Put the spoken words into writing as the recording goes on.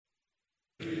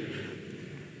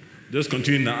Just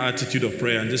continue in the attitude of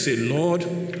prayer and just say, Lord,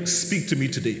 speak to me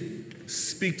today.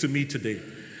 Speak to me today.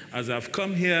 As I've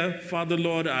come here, Father,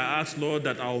 Lord, I ask, Lord,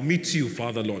 that I'll meet you,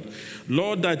 Father, Lord.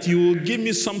 Lord, that you will give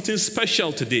me something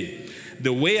special today.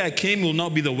 The way I came will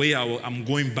not be the way I'm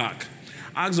going back.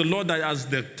 Ask the Lord that as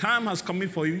the time has come in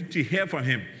for you to hear from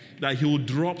him, that he will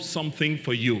drop something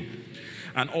for you.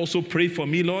 And also pray for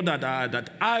me, Lord, that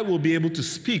I will be able to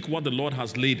speak what the Lord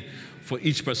has laid for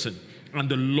each person. And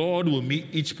the Lord will meet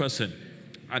each person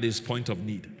at his point of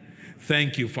need.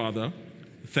 Thank you, Father.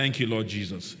 Thank you, Lord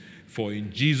Jesus. For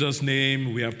in Jesus'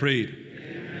 name we have prayed.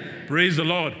 Amen. Praise the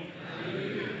Lord.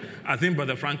 Hallelujah. I think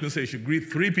Brother Franklin said you should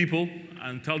greet 3 people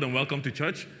and tell them welcome to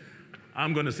church.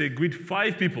 I'm going to say greet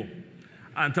 5 people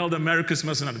and tell them Merry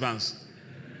Christmas in advance.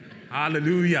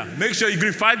 Hallelujah. Make sure you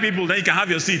greet 5 people, then you can have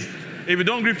your seat. If you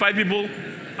don't greet 5 people,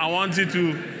 I want you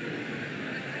to...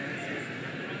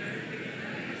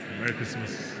 Merry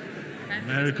Christmas.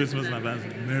 Merry Christmas in advance.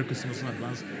 Merry Christmas in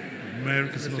advance. Merry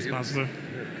Christmas, Pastor.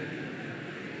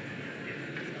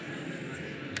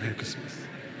 Merry Christmas.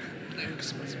 Merry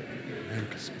Christmas. Merry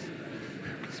Christmas.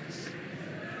 Merry Christmas.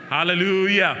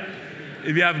 Hallelujah.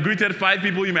 If you have greeted 5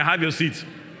 people, you may have your seat.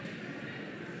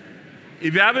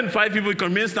 If you haven't 5 people, you can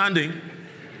remain standing.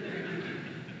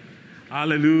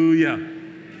 Hallelujah.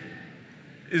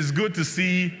 It's good to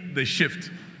see the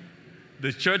shift.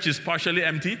 The church is partially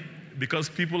empty because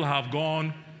people have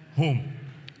gone home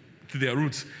to their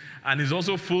roots. And it's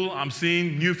also full. I'm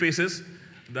seeing new faces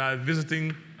that are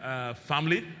visiting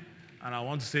family. And I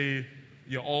want to say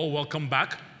you're all welcome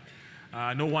back.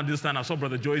 I know one this time I saw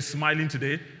Brother Joy smiling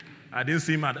today. I didn't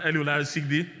see him at Eliula's sick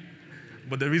day.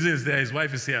 But the reason is there, his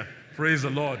wife is here. Praise the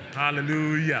Lord.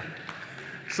 Hallelujah.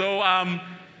 So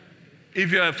if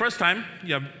you're a first time,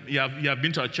 you have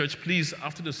been to our church, please,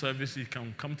 after the service, you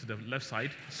can come to the left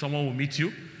side. Someone will meet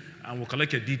you, and we'll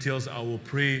collect your details. I will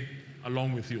pray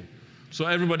along with you. So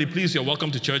everybody, please, you're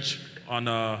welcome to church on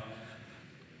a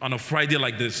Friday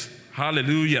like this.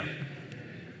 Hallelujah.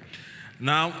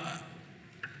 Now,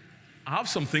 I have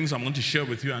some things I'm going to share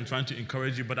with you and trying to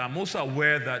encourage you, but I'm also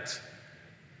aware that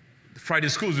Friday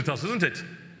school is with us, isn't it?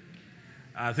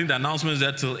 I think the announcement is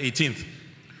there till 18th.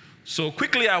 So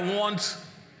quickly, I want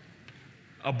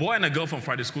a boy and a girl from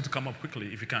Friday school to come up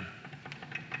quickly, if you can.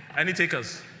 Any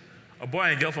takers? A boy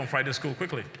and a girl from Friday school,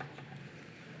 quickly.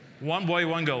 1 boy,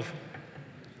 1 girl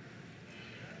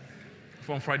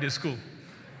from Friday school.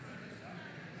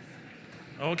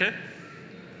 Okay.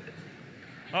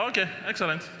 Okay,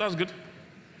 excellent. That's good.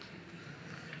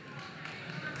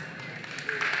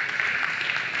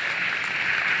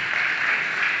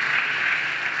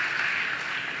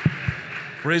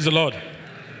 Praise the Lord.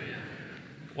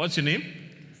 What's your name?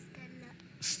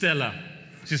 Stella.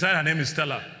 She said her name is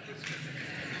Stella.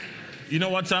 You know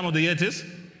what time of the year it is?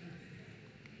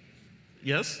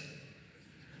 Yes?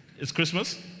 It's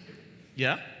Christmas?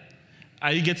 Yeah?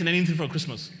 Are you getting anything for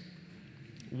Christmas?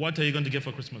 What are you going to get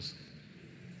for Christmas?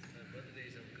 My birthday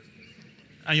is on Christmas.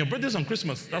 And your birthday is on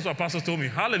Christmas. That's what Pastor told me.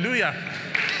 Hallelujah.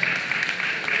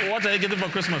 What are you getting for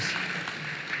Christmas?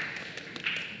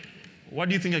 What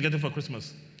do you think you're getting for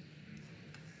Christmas?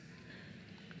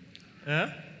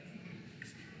 Yeah?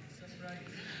 Surprise.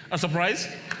 A surprise?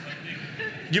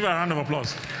 Give her a round of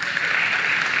applause.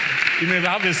 You may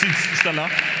have a seat, Stella.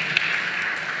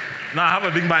 Now I have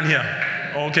a big man here.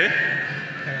 Okay?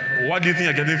 What do you think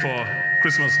you're getting for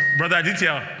Christmas? Brother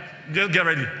Aditya, just get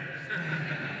ready.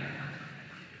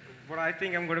 What I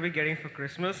think I'm going to be getting for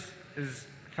Christmas is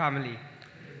family.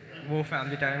 More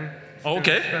family time.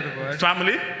 Okay.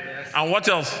 Family? Yes. And what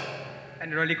else?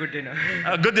 And really good dinner.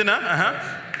 A good dinner? Uh-huh.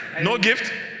 Yes. No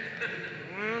gift?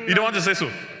 You don't want to say so?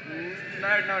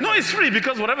 No, it's free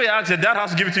because whatever you ask, your dad has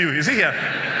to give it to you. Is he here?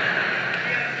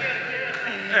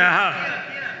 Uh-huh.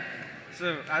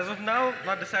 So, as of now,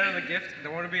 not decided on the gift.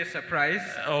 There want to be a surprise.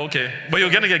 Okay. But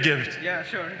you're going to get a gift? Yeah,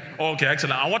 sure. Okay,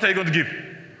 excellent. And what are you going to give?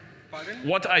 Pardon?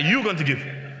 What are you going to give?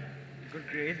 Good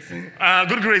grades.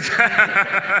 Good grades.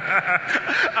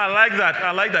 I like that.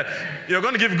 I like that. You're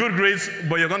going to give good grades,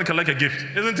 but you're going to collect a gift,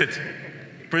 isn't it?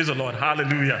 Praise the Lord.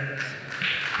 Hallelujah.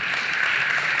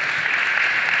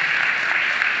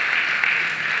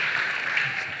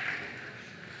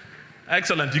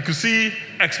 Excellent. You could see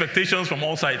expectations from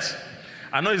all sides.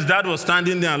 I know his dad was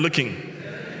standing there and looking.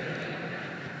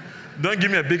 Don't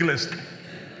give me a big list.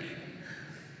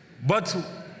 But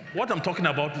what I'm talking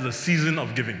about is a season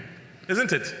of giving,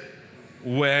 isn't it?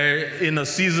 We're in a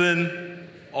season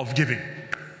of giving.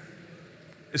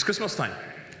 It's Christmas time,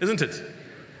 isn't it?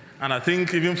 And I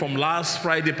think even from last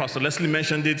Friday, Pastor Leslie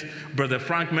mentioned it, Brother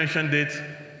Frank mentioned it,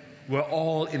 we're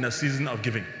all in a season of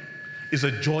giving. is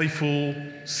a joyful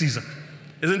season.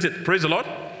 Isn't it? Praise the Lord.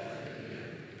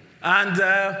 And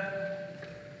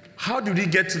how did we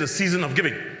get to the season of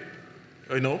giving?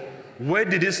 Where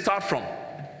did it start from?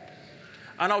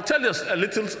 And I'll tell you a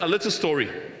little story.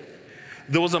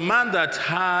 There was a man that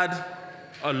had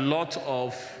a lot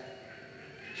of,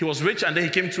 he was rich, and then he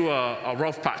came to a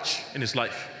rough patch in his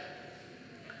life.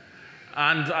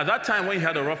 And at that time, when he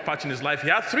had a rough patch in his life, he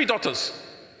had 3 daughters.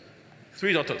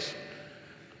 3 daughters.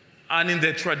 And in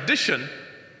the tradition,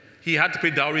 he had to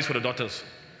pay dowries for the daughters.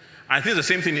 I think it's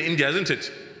the same thing in India, isn't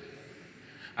it?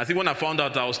 I think when I found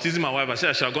out, I was teasing my wife. I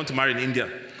said I should have gone to marry in India.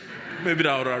 Maybe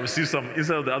I would have received some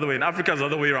instead of the other way. In Africa, it's the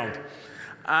other way around.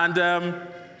 And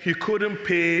he couldn't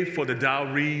pay for the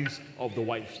dowries of the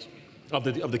wives, of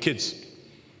the kids.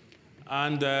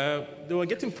 And they were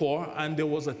getting poor, and there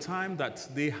was a time that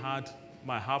they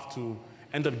might have to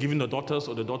end up giving the daughters,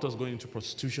 or the daughters going into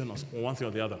prostitution, or one thing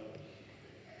or the other.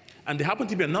 And there happened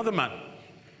to be another man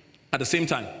at the same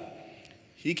time.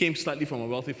 He came slightly from a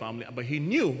wealthy family, but he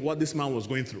knew what this man was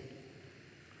going through.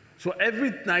 So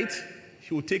every night,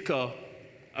 he would take a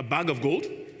bag of gold.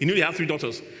 He knew he had 3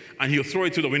 daughters, and he would throw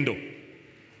it through the window.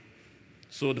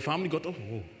 So the family got,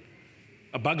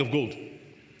 a bag of gold.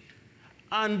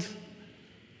 And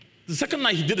the second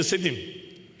night, he did the same thing.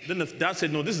 Then the dad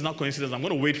said, no, this is not coincidence. I'm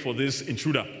going to wait for this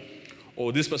intruder,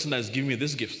 or this person that is giving me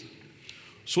this gift.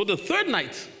 So the third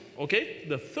night,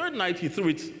 he threw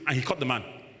it, and he caught the man.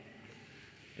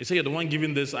 He said, you're the one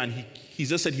giving this, and he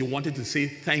just said he wanted to say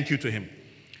thank you to him.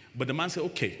 But the man said,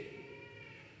 okay,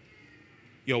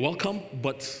 you're welcome,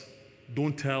 but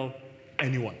don't tell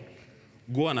anyone.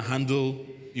 Go and handle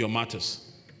your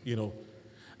matters,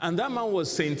 And that man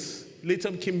was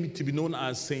later came to be known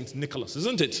as Saint Nicholas,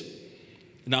 isn't it?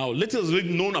 Now, little is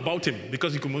really known about him,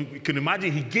 because you can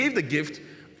imagine he gave the gift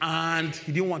and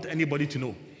he didn't want anybody to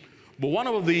know. But one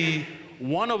of the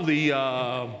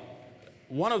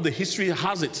history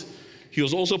has it, he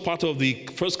was also part of the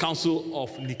first council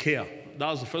of Nicaea. That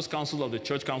was the first council of the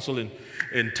church council in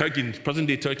Turkey, in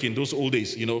present-day Turkey, in those old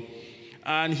days,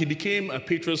 And he became a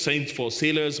patron saint for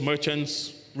sailors,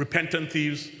 merchants, repentant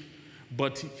thieves.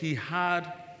 But he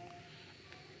had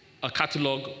a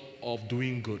catalog of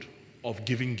doing good, of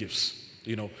giving gifts,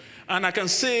 And I can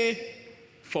say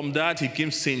from that he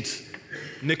became Saint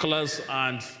Nicholas,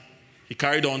 and he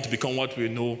carried on to become what we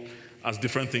know as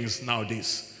different things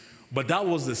nowadays. But that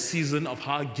was the season of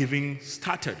how giving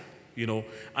started,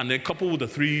 and then coupled with the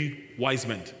 3 wise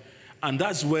men. And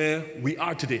that's where we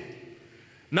are today.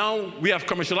 Now, we have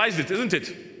commercialized it, isn't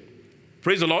it?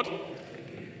 Praise the Lord.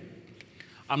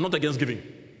 I'm not against giving.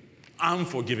 I'm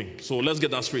for giving. So let's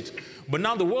get that straight. But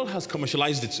now the world has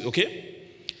commercialized it, okay?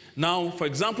 Now, for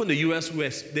example, in the US,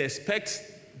 they expect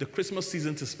the Christmas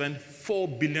season to spend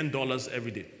 $4 billion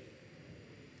every day.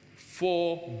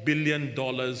 $4 billion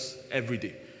every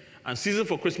day. And season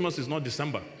for Christmas is not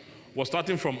December. We're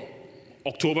starting from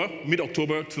October,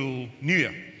 mid-October to New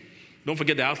Year. Don't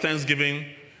forget they have Thanksgiving.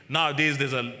 Nowadays,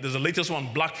 there's a latest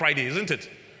one, Black Friday, isn't it?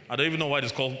 I don't even know why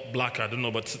it's called black, I don't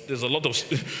know, but there's a lot of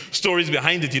stories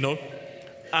behind it,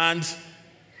 And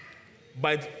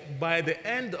by the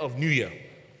end of New Year,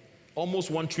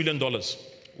 almost $1 trillion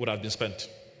would have been spent.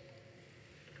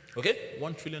 Okay?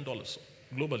 $1 trillion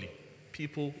globally.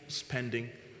 People spending,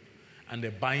 and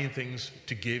they're buying things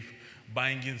to give,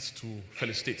 buying things to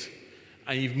felicitate.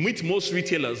 And you meet most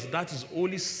retailers, that is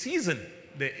only season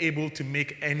they're able to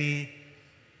make any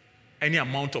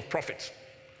amount of profit.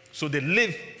 So they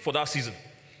live for that season.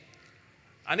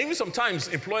 And even sometimes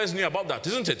employers knew about that,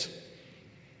 isn't it?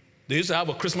 They used to have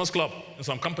a Christmas club in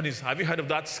some companies. Have you heard of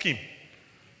that scheme?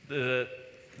 The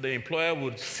employer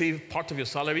would save part of your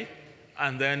salary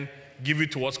and then give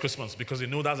it towards Christmas, because they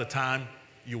know that's the time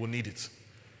you will need it.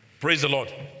 Praise the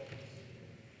Lord.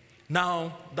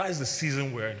 Now, that is the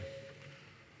season we're in.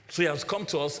 So it has come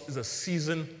to us as a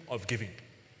season of giving,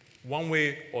 one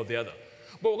way or the other.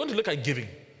 But we're going to look at giving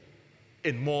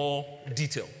in more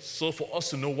detail, so for us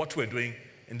to know what we're doing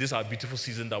in this our beautiful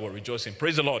season that we're rejoicing.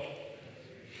 Praise the Lord.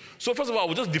 So first of all,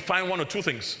 we'll just define 1 or 2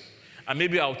 things, and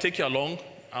maybe I'll take you along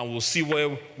and we'll see where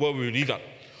we leave at.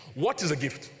 What is a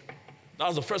gift?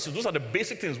 That's the first. Those are the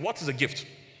basic things. What is a gift?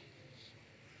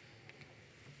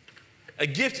 A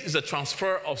gift is a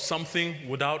transfer of something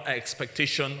without an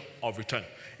expectation of return.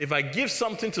 If I give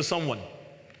something to someone,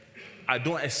 I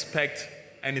don't expect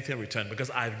anything in return because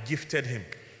I've gifted him.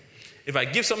 If I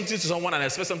give something to someone and I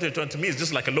expect something in return, to me, it's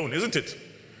just like a loan, isn't it?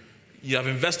 You have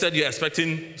invested, you're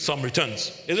expecting some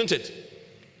returns, isn't it?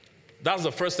 That's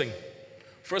the first thing.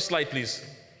 First slide, please.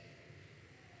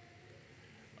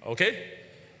 Okay?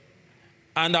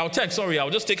 And our text, I'll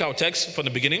just take our text from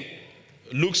the beginning.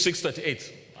 Luke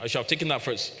 6:38. I shall have taken that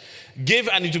first. Give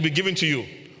and it will be given to you.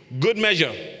 Good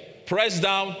measure, pressed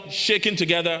down, shaken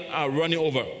together, and running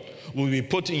over, will be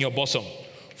put in your bosom.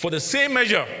 For the same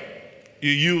measure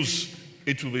you use,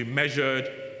 it will be measured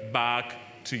back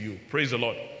to you. Praise the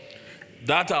Lord.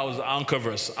 That was the anchor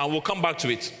verse, and we'll come back to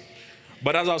it.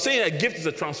 But as I was saying, a gift is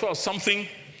a transfer of something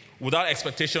without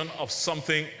expectation of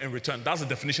something in return. That's the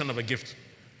definition of a gift.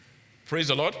 Praise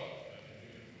the Lord.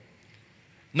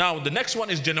 Now, the next one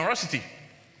is generosity.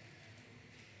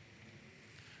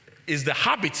 Is the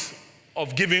habit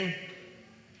of giving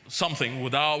something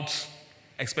without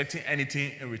expecting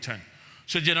anything in return.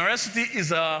 So generosity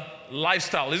is a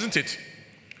lifestyle, isn't it?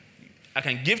 I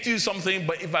can give to you something,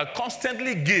 but if I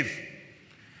constantly give,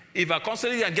 if I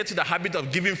constantly get to the habit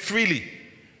of giving freely,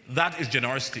 that is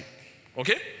generosity.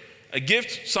 Okay? A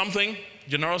gift, something,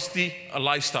 generosity, a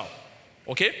lifestyle.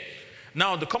 Okay?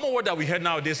 Now, the common word that we heard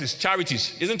nowadays is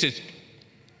charities, isn't it?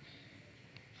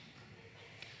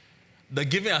 The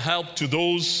giving a help to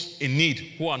those in need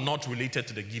who are not related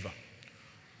to the giver.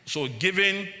 So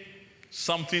giving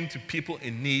something to people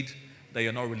in need that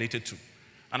you're not related to.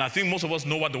 And I think most of us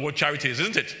know what the word charity is,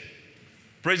 isn't it?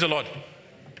 Praise the Lord.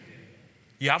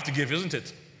 You have to give, isn't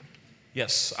it?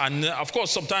 Yes. And of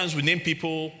course, sometimes we name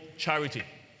people charity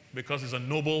because it's a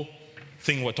noble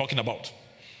thing we're talking about.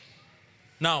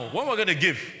 Now, when we're going to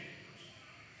give,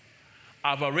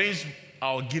 I've arranged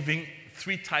our giving,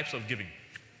 3 types of giving.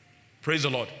 Praise the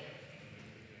Lord.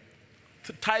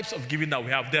 The types of giving that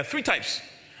we have. There are 3 types.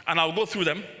 And I'll go through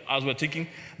them as we're taking.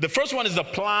 The first one is the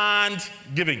planned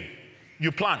giving.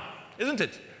 You plan, isn't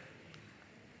it?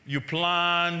 You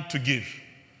plan to give.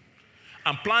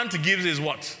 And plan to give is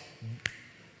what?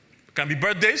 It can be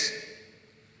birthdays.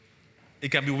 It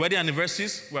can be wedding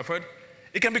anniversaries, we have heard.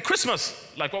 It can be Christmas,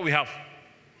 like what we have.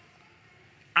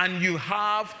 And you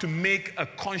have to make a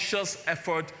conscious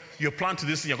effort. You plan to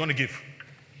this and you're going to give.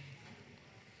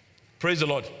 Praise the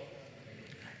Lord.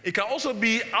 It can also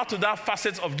be out of that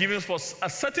facet of giving for a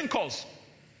certain cause.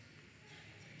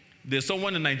 There's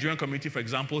someone in the Nigerian community, for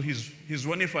example, he's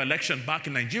running for election back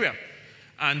in Nigeria.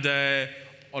 And a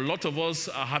lot of us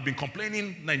have been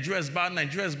complaining, Nigeria is bad,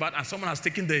 and someone has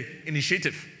taken the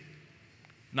initiative.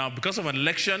 Now, because of an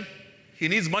election, he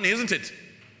needs money, isn't it?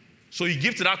 So you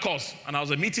give to that cause. And I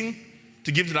was a meeting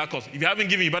to give to that cause. If you haven't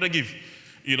given, you better give.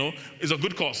 You know, it's a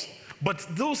good cause. But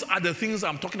those are the things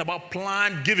I'm talking about,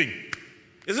 planned giving.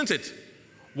 Isn't it?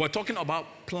 We're talking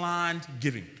about planned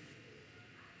giving.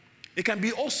 It can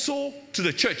be also to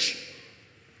the church.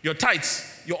 Your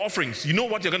tithes, your offerings. You know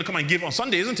what you're going to come and give on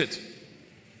Sunday, isn't it?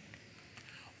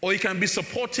 Or it can be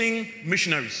supporting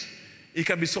missionaries. It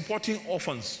can be supporting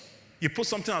orphans. You put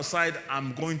something aside,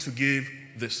 I'm going to give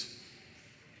this.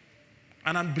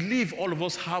 And I believe all of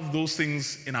us have those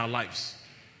things in our lives.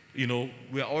 You know,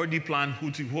 we are already planned who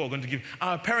are going to give.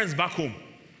 Our parents back home,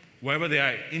 wherever they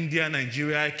are, India,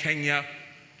 Nigeria, Kenya,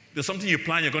 there's something you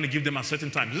plan you're going to give them at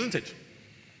certain times, isn't it?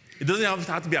 It doesn't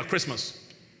have to be at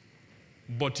Christmas,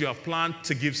 but you have planned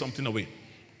to give something away.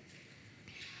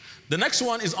 The next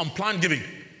one is unplanned giving.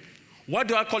 Why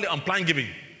do I call it unplanned giving?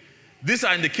 These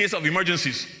are in the case of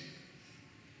emergencies.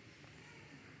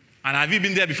 And have you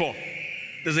been there before?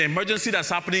 There's an emergency that's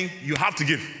happening, you have to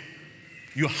give.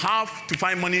 You have to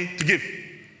find money to give.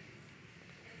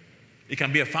 It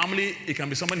can be a family, it can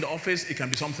be someone in the office, it can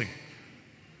be something.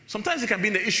 Sometimes it can be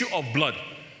in the issue of blood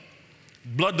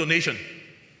donation.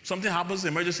 Something happens,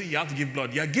 emergency, you have to give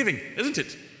blood. You are giving, isn't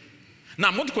it? Now,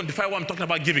 I'm going to quantify what I'm talking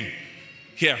about giving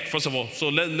here, first of all. So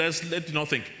let you not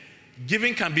think.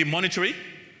 Giving can be monetary.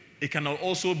 It can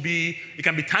also be, it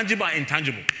can be tangible and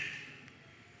intangible.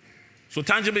 So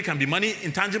tangible, it can be money.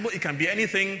 Intangible, it can be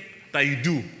anything that you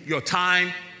do. Your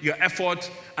time, your effort,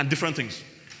 and different things.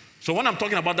 So when I'm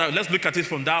talking about that, let's look at it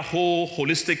from that whole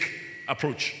holistic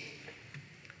approach.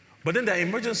 But then there are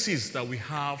emergencies that we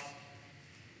have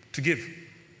to give.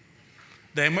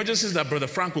 There are emergencies that Brother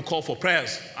Frank will call for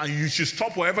prayers, and you should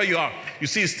stop wherever you are. You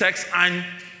see his text, and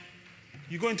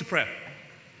you go into prayer.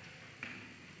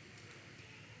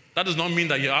 That does not mean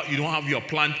that you don't have your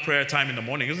planned prayer time in the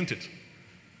morning, isn't it?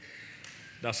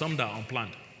 There are some that are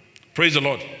unplanned. Praise the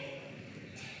Lord.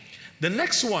 The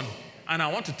next one, and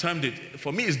I want to term it,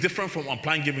 for me, is different from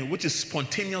unplanned giving, which is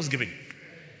spontaneous giving.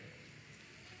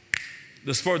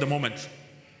 The spur of the moment.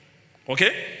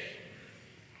 Okay?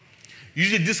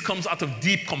 Usually this comes out of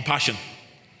deep compassion.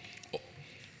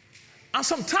 And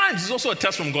sometimes it's also a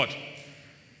test from God.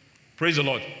 Praise the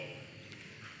Lord.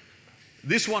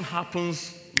 This one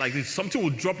happens like this. Something will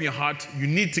drop in your heart. You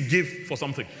need to give for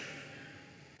something.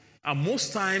 And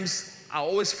most times, I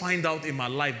always find out in my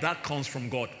life that comes from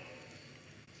God.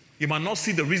 You might not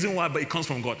see the reason why, but it comes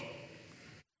from God.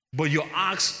 But you're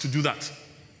asked to do that.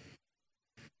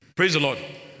 Praise the Lord.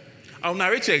 I'll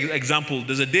narrate you an example.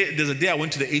 There's a day I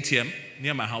went to the ATM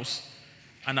near my house,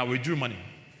 and I withdrew money.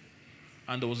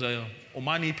 And there was a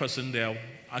Omani person there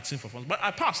asking for funds. But I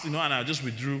passed, and I just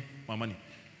withdrew my money.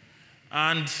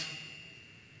 And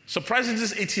surprisingly,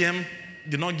 this ATM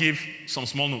did not give some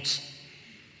small notes.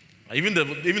 Even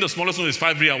the smallest note is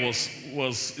 5 riyal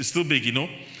is still big,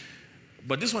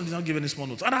 But this one did not give any small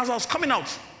notes. And as I was coming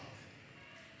out,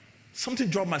 something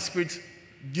dropped my spirit.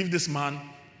 Give this man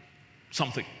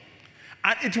something.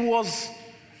 And it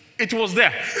was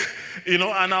there,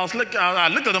 And I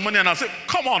looked at the money and I said,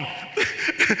 come on.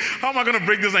 How am I going to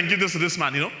break this and give this to this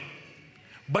man,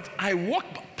 But I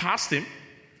walked past him.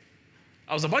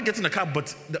 I was about to get in the car,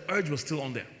 but the urge was still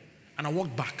on there. And I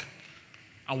walked back.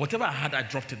 And whatever I had, I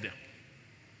dropped it there.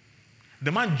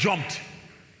 The man jumped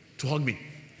to hug me.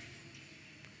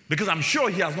 Because I'm sure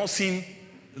he has not seen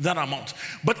that amount.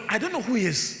 But I don't know who he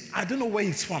is. I don't know where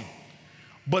he's from.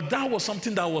 But that was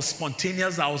something that was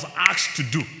spontaneous, that I was asked to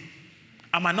do.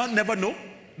 I might not never know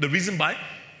the reason why.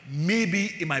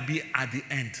 Maybe it might be at the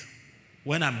end.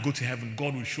 When I go to heaven,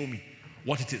 God will show me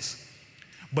what it is.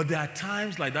 But there are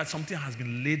times like that, something has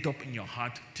been laid up in your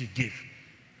heart to give.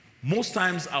 Most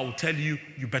times I will tell you,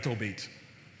 you better obey it.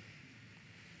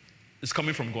 It's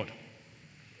coming from God.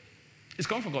 It's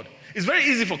coming from God. It's very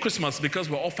easy for Christmas because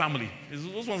we're all family.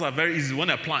 Those ones are very easy when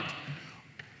they're planned.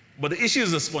 But the issue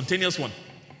is the spontaneous one.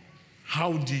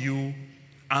 How do you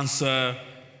answer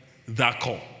that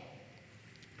call?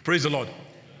 Praise the Lord.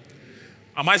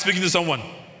 Am I speaking to someone?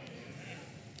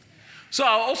 So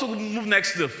I'll also move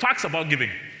next to the facts about giving.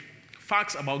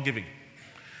 Facts about giving.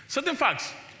 Certain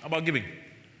facts about giving.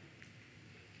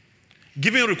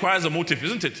 Giving requires a motive,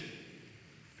 isn't it?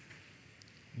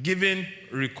 Giving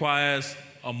requires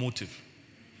a motive.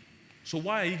 So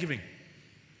why are you giving?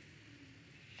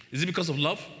 Is it because of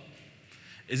love?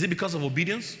 Is it because of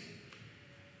obedience?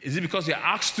 Is it because you're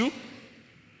asked to?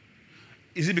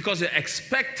 Is it because you're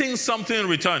expecting something in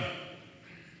return?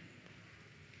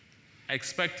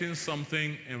 Expecting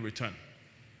something in return.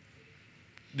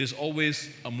 There's always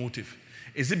a motive.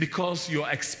 Is it because you're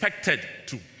expected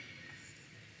to?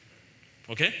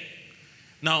 Okay?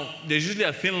 Now, there's usually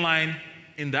a thin line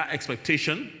in that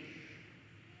expectation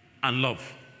and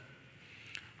love.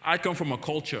 I come from a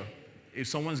culture, if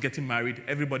someone's getting married,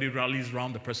 everybody rallies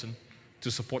around the person to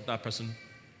support that person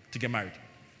to get married.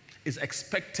 It's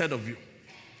expected of you.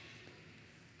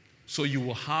 So you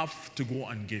will have to go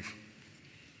and give.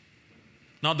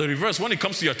 Now the reverse, when it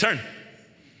comes to your turn,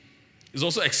 is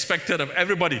also expected of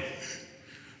everybody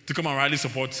to come and rally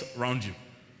support around you.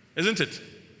 Isn't it?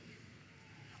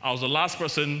 I was the last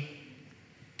person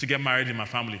to get married in my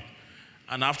family.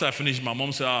 And after I finished, my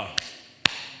mom said,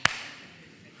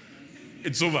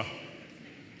 it's over.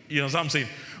 You know what I'm saying?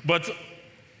 But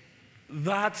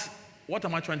what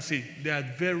am I trying to say? There are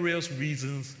various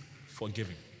reasons for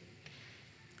giving.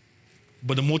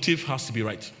 But the motive has to be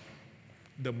right.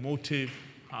 The motive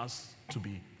has to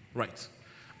be right.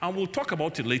 And we'll talk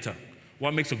about it later,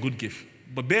 what makes a good gift.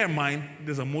 But bear in mind,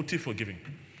 there's a motive for giving.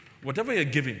 Whatever you're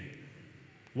giving,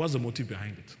 what's the motive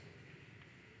behind it?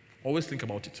 Always think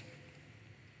about it.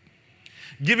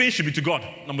 Giving should be to God.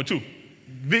 Number 2,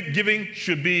 giving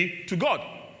should be to God.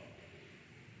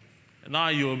 Now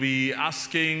you'll be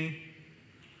asking,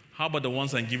 how about the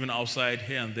ones I'm giving outside,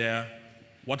 here and there?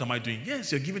 What am I doing?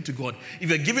 Yes, you're giving to God. If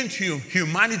you're giving to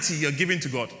humanity, you're giving to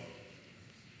God.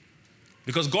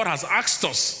 Because God has asked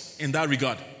us in that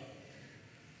regard.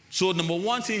 So number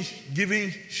 1 thing,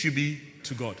 giving should be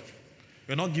to God.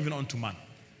 You're not giving unto man.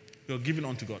 You're giving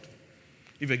unto God.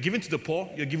 If you're giving to the poor,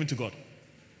 you're giving to God.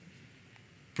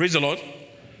 Praise the Lord.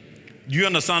 Do you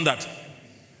understand that?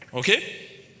 Okay?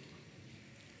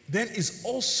 Then it's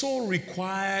also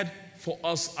required for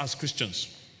us as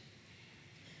Christians.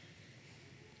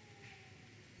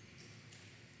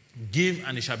 Give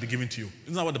and it shall be given to you.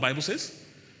 Isn't that what the Bible says?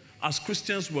 As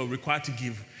Christians, we're required to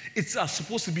give. It's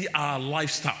supposed to be our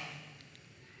lifestyle.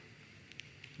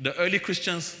 The early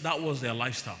Christians, that was their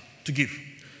lifestyle, to give.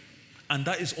 And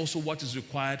that is also what is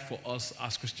required for us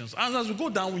as Christians. And as we go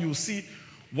down, you will see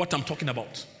what I'm talking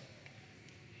about.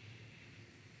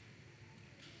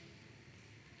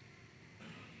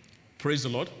 Praise the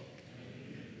Lord.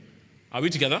 Are we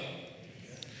together?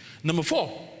 Number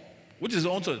 4, which is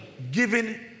also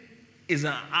giving is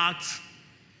an act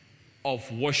of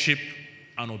worship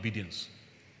and obedience.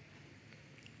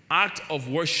 Act of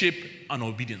worship and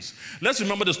obedience. Let's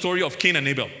remember the story of Cain and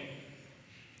Abel.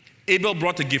 Abel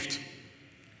brought a gift.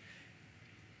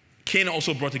 Cain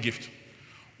also brought a gift.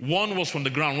 One was from the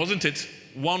ground, wasn't it?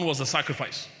 One was a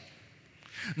sacrifice.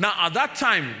 Now, at that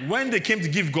time, when they came to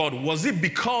give God, was it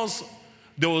because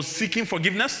they were seeking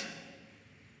forgiveness?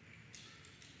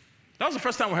 That was the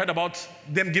first time we heard about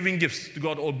them giving gifts to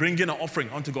God or bringing an offering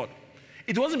unto God.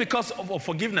 It wasn't because of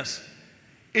forgiveness.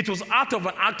 It was out of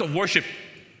an act of worship.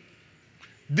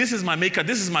 This is my maker.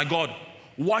 This is my God.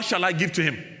 What shall I give to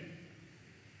him?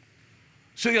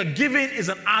 So your giving is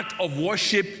an act of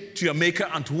worship to your maker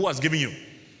and to who has given you.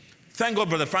 Thank God,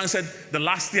 Brother Frank said the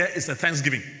last year is a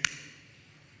Thanksgiving.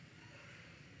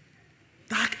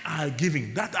 That our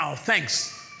giving, that our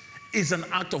thanks is an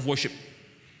act of worship.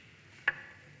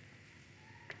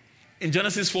 In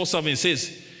Genesis 4:7 it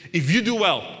says, if you do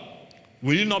well,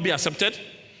 will you not be accepted?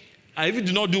 And if you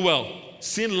do not do well,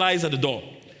 sin lies at the door,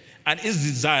 and its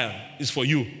desire is for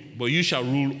you, but you shall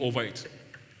rule over it.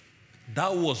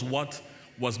 That was what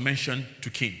was mentioned to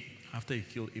Cain after he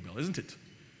killed Abel, isn't it?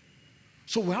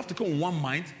 So we have to come with one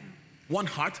mind, one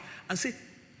heart, and say,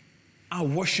 I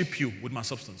worship you with my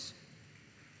substance.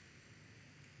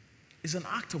 It's an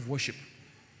act of worship.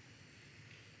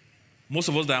 Most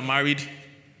of us that are married,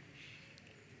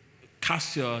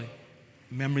 cast your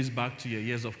memories back to your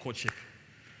years of courtship.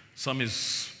 Some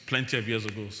is plenty of years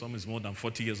ago, some is more than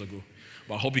 40 years ago.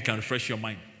 But I hope you can refresh your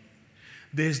mind.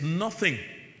 There's nothing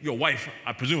your wife,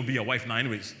 I presume will be your wife now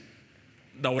anyways,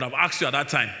 that would have asked you at that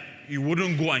time, you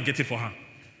wouldn't go and get it for her.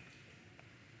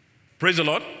 Praise the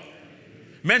Lord.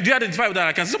 Men, do you identify with that?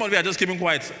 I can see some of you are just keeping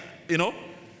quiet, you know.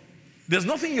 There's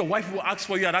nothing your wife will ask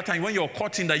for you at that time when you're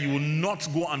courting that you will not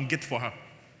go and get for her.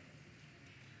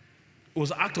 It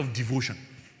was an act of devotion.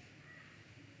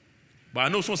 But I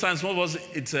know sometimes some of us,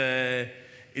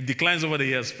 it declines over the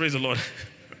years. Praise the Lord.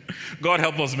 God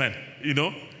help us, men. You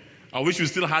know, I wish we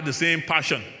still had the same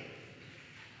passion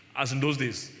as in those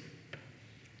days.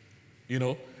 You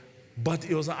know, but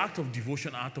it was an act of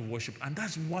devotion, an act of worship. And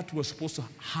that's what we're supposed to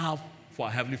have for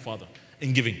our Heavenly Father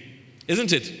in giving.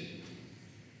 Isn't it?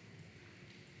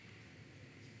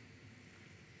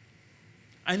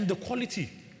 And the quality,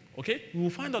 okay? We will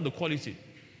find out the quality.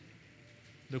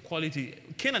 The quality.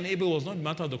 Cain and Abel was not a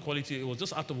matter of the quality. It was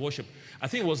just act of worship. I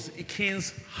think it was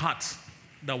Cain's heart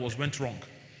that went wrong.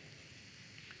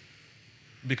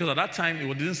 Because at that time,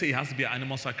 it didn't say it has to be an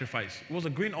animal sacrifice. It was a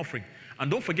grain offering.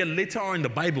 And don't forget, later on in the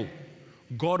Bible,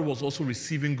 God was also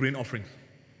receiving grain offerings.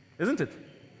 Isn't it?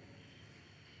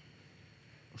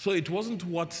 So it wasn't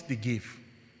what they gave.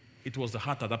 It was the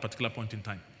heart at that particular point in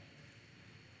time.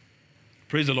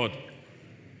 Praise the Lord.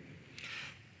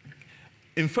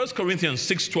 In 1 Corinthians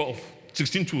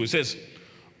 16:2, it says,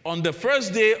 on the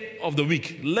first day of the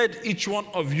week, let each one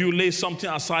of you lay something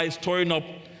aside, storing up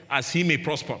as he may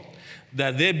prosper,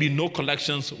 that there be no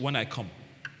collections when I come.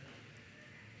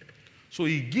 So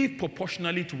you give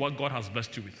proportionally to what God has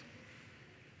blessed you with.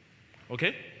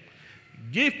 Okay?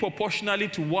 Give proportionally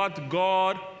to what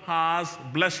God has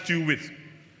blessed you with.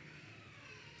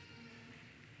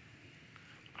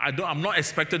 I'm not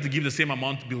expected to give the same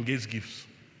amount Bill Gates gives.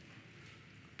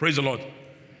 Praise the Lord.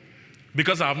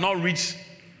 Because I have not reached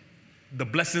the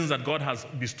blessings that God has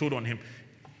bestowed on him,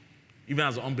 even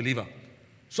as an unbeliever.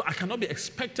 So I cannot be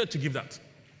expected to give that.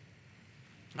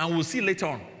 And we'll see later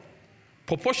on.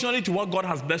 Proportionally to what God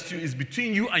has blessed you is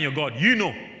between you and your God. You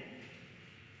know.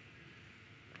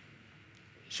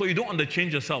 So you don't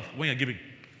underchange yourself when you're giving.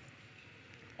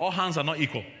 All hands are not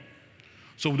equal.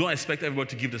 So we don't expect everybody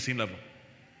to give the same level.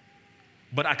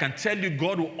 But I can tell you,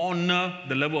 God will honor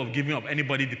the level of giving of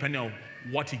anybody depending on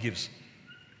what he gives.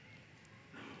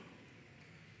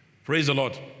 Praise the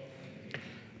Lord.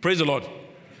 Praise the Lord.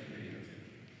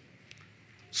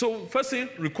 So, first thing,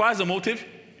 requires a motive,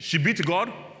 should be to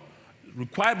God,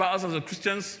 required by us as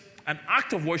Christians, an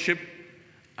act of worship,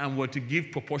 and we're to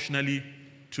give proportionally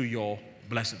to your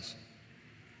blessings.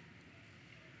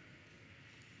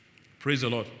 Praise the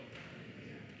Lord.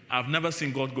 I've never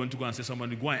seen God going to go and say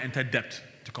somebody, go and enter debt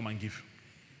to come and give.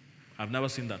 I've never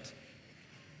seen that.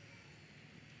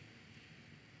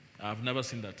 I've never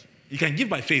seen that. You can give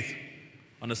by faith,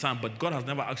 understand, but God has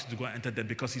never asked you to go and enter debt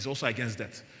because he's also against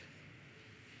debt.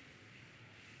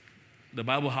 The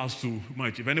Bible has too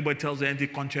much. If anybody tells you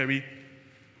anything contrary,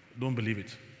 don't believe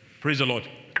it. Praise the Lord.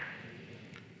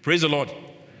 Praise the Lord.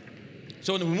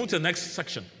 So when we move to the next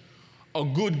section, a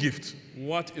good gift.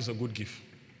 What is a good gift?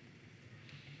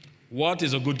 What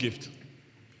is a good gift?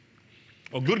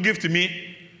 A good gift to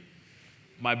me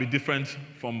might be different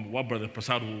from what Brother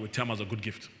Prasad would term as a good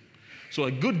gift. So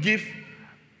a good gift,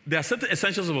 there are certain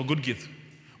essentials of a good gift.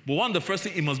 But one, the first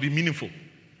thing, it must be meaningful.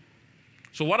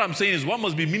 So what I'm saying is what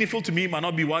must be meaningful to me might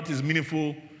not be what is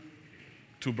meaningful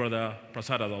to Brother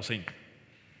Prasad, as I was saying.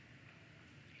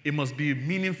 It must be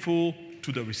meaningful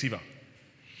to the receiver.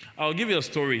 I'll give you a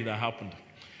story that happened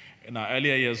in our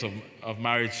earlier years of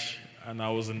marriage, and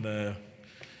we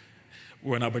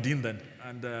were in Aberdeen then,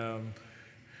 and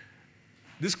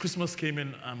this Christmas came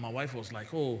in, and my wife was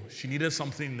like, oh, she needed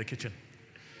something in the kitchen.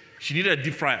 She needed a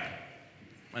deep fryer,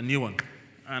 a new one.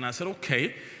 And I said,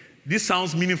 okay, this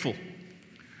sounds meaningful.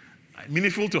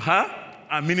 Meaningful to her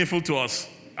and meaningful to us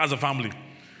as a family.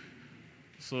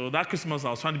 So that Christmas,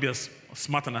 I was trying to be as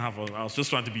smart and a half. I was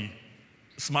just trying to be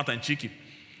smart and cheeky.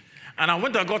 And I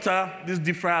went and got her this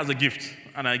deep fryer as a gift,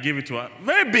 and I gave it to her.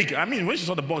 Very big. I mean, when she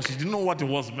saw the box, she didn't know what it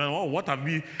was. Man, oh, what have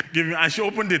we given? And she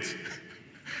opened it.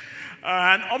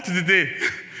 And up to the day,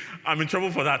 I'm in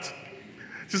trouble for that.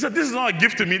 She said, this is not a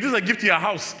gift to me. This is a gift to your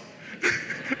house.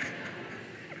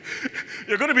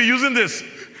 You're going to be using this.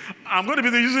 I'm going to be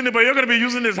using it, but you're going to be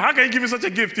using this. How can you give me such a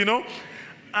gift,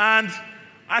 And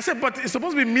I said, but it's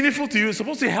supposed to be meaningful to you. It's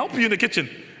supposed to help you in the kitchen.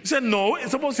 He said, no,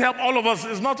 it's supposed to help all of us.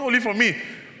 It's not only for me.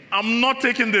 I'm not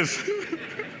taking this.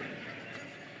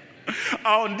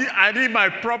 I need my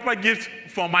proper gift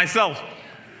for myself,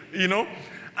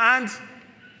 And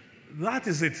that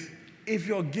is it. If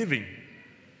you're giving,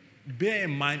 bear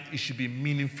in mind it should be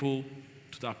meaningful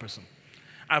to that person.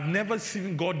 I've never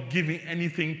seen God giving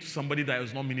anything to somebody that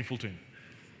was not meaningful to him.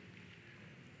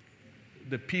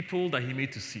 The people that he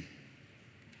made to see,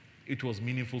 it was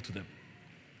meaningful to them.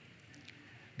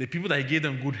 The people that he gave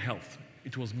them good health,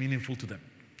 it was meaningful to them.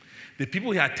 The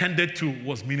people he attended to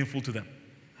was meaningful to them.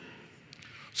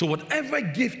 So whatever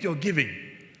gift you're giving,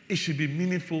 it should be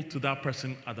meaningful to that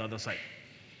person at the other side.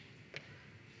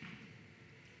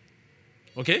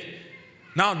 Okay?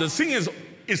 Now, the thing is,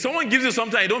 if someone gives you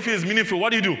something you don't feel is meaningful,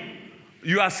 what do?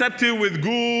 You accept it with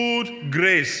good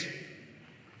grace.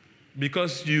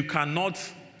 Because you cannot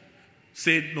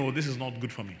say, no, this is not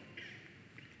good for me.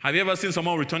 Have you ever seen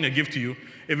someone return a gift to you?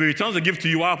 If he returns a gift to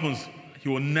you, what happens? He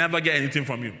will never get anything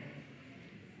from you.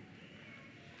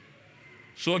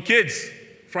 So kids,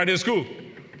 Friday school,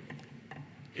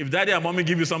 if daddy and mommy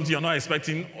give you something you're not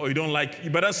expecting or you don't like, you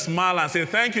better smile and say,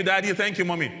 thank you, daddy, thank you,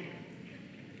 mommy.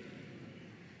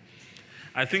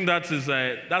 I think that's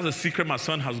a secret my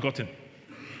son has gotten.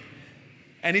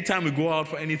 Anytime we go out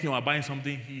for anything or buying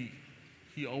something,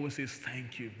 he always says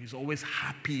thank you. He's always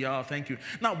happy. Oh, thank you.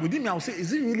 Now, within me, I'll say,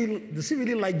 does he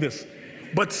really like this?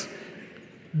 But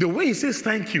the way he says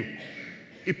thank you,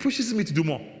 it pushes me to do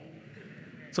more.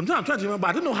 Sometimes I'm trying to remember,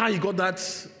 I don't know how he got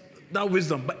that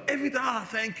wisdom. But every time,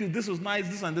 thank you, this was nice,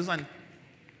 this and this.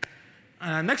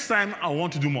 And next time, I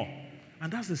want to do more.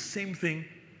 And that's the same thing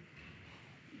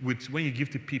with when you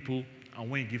give to people and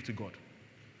when you give to God.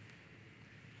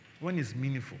 When it's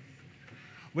meaningful.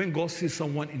 When God sees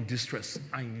someone in distress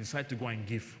and you decide to go and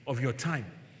give of your time,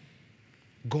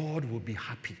 God will be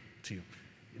happy to you.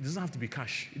 It doesn't have to be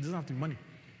cash. It doesn't have to be money.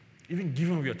 Even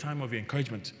giving of your time, of your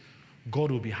encouragement,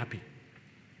 God will be happy.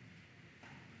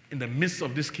 In the midst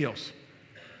of this chaos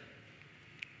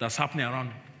that's happening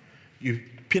around, you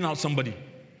pin out somebody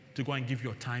to go and give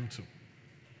your time to.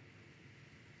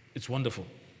 It's wonderful.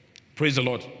 Praise the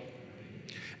Lord.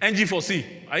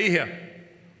 NG4C, are you here?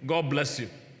 God bless you.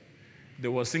 They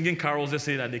were singing carols. They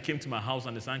say that they came to my house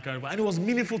and they sang carols. And it was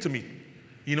meaningful to me.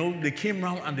 They came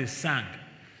around and they sang.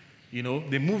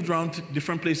 They moved around to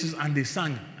different places and they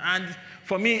sang. And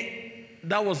for me,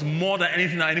 that was more than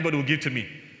anything that anybody would give to me.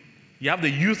 You have the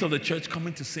youth of the church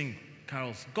coming to sing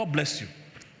carols. God bless you.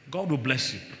 God will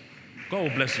bless you. God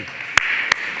will bless you.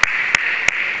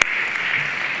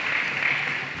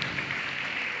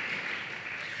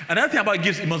 Another thing about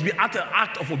gifts, it must be an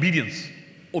act of obedience.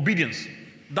 Obedience.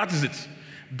 That is it.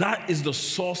 That is the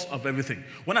source of everything.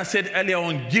 When I said earlier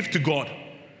on, give to God,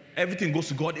 everything goes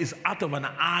to God is out of an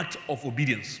act of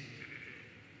obedience.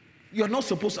 You're not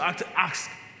supposed to ask.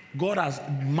 God has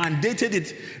mandated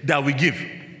it that we give.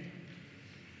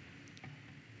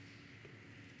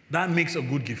 That makes a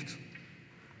good gift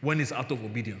when it's out of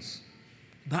obedience.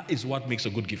 That is what makes a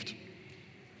good gift.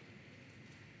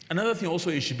 Another thing also,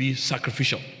 it should be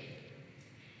sacrificial.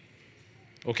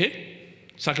 Okay?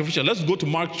 Sacrificial. Let's go to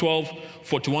Mark 12,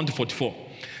 41 to 44.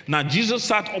 Now, Jesus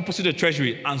sat opposite the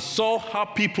treasury and saw how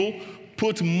people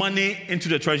put money into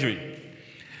the treasury.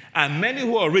 And many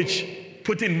who are rich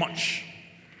put in much.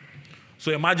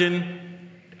 So imagine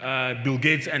Bill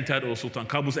Gates entered or Sultan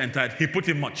Qaboos entered. He put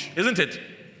in much, isn't it?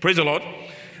 Praise the Lord.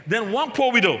 Then one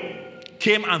poor widow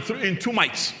came and threw in 2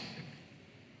 mites,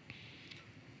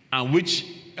 and which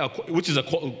is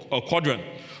a quadrant.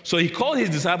 So he called his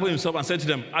disciple himself and said to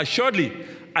them, assuredly,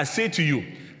 I say to you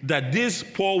that this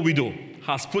poor widow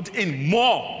has put in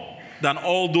more than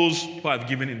all those who have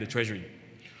given in the treasury.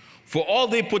 For all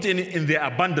they put in their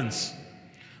abundance,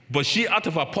 But she, out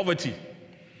of her poverty,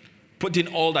 put in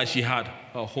all that she had,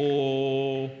 her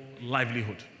whole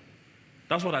livelihood.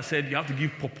 That's what I said. You have to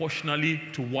give proportionally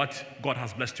to what God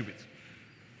has blessed you with.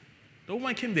 The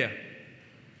woman came there.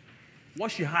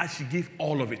 What she had, she gave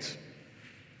all of it.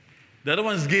 The other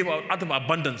ones gave out of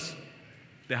abundance.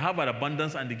 They have an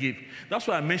abundance and they give. That's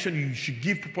why I mentioned you should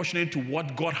give proportionally to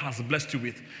what God has blessed you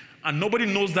with. And nobody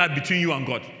knows that between you and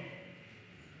God.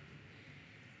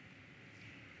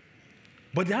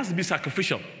 But it has to be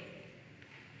sacrificial.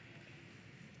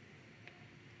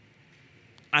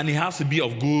 And it has to be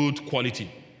of good quality.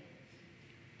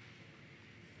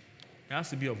 It has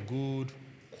to be of good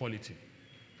quality.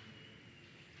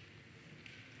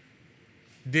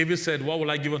 David said, what will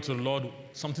I give unto the Lord?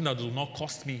 Something that will not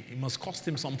cost me. It must cost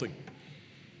him something.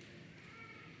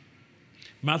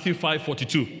 Matthew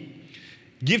 5:42.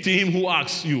 Give to him who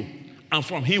asks you, and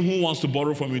from him who wants to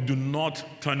borrow from you, do not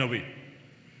turn away.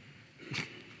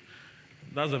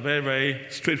 That's a very, very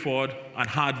straightforward and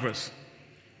hard verse.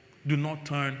 Do not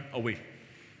turn away.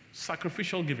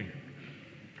 Sacrificial giving.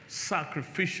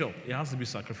 Sacrificial. It has to be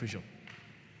sacrificial.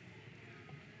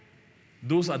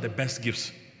 Those are the best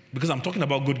gifts. Because I'm talking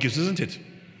about good gifts, isn't it?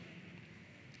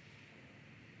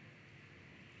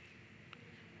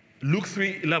 Luke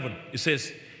 3:11, it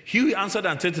says, he answered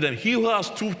and said to them, he who has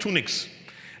 2 tunics,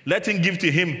 let him give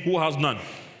to him who has none.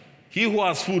 He who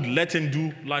has food, let him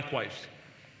do likewise.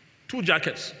 2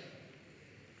 jackets.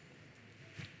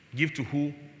 Give to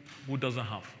who doesn't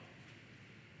have.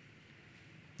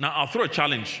 Now, I'll throw a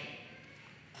challenge.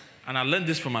 And I learned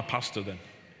this from my pastor then,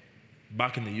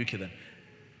 back in the UK then.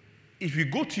 If you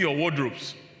go to your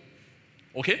wardrobes,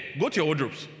 okay? Go to your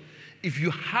wardrobes. If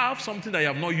you have something that you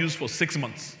have not used for 6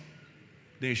 months,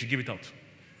 then you should give it out.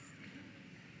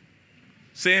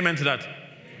 Say amen to that. Amen.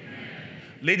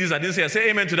 Ladies, I didn't say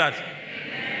amen to that.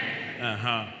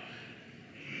 Amen.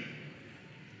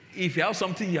 If you have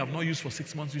something you have not used for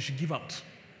 6 months, you should give out.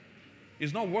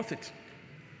 It's not worth it.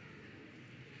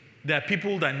 There are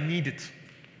people that need it.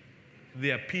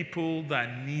 There are people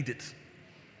that need it.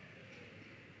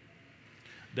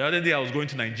 The other day I was going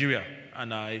to Nigeria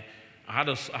and I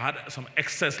had some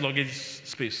excess luggage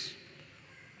space.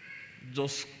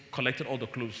 Just collected all the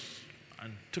clothes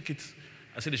and took it.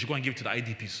 I said they should go and give it to the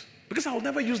IDPs because I will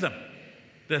never use them.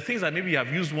 There are things that maybe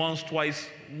I've used once, twice.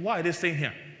 Why are they staying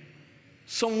here?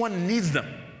 Someone needs them.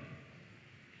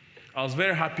 I was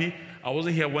very happy. I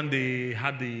wasn't here when they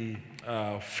had the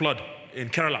flood in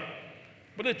Kerala.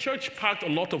 But the church packed a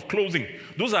lot of clothing.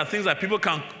 Those are things that people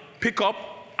can pick up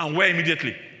and wear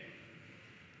immediately.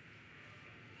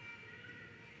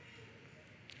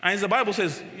 And as the Bible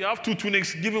says, you have 2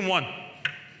 tunics, give him 1.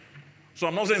 So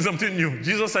I'm not saying something new.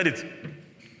 Jesus said it.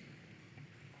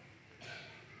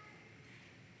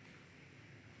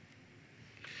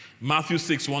 Matthew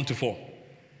 6:1-4.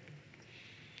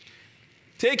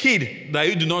 Take heed that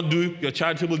you do not do your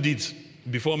charitable deeds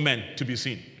before men to be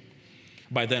seen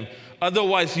by them.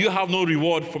 Otherwise, you have no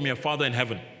reward from your Father in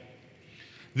heaven.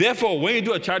 Therefore, when you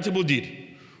do a charitable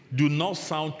deed, do not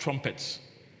sound trumpets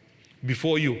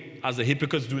before you, as the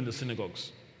hypocrites do in the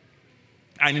synagogues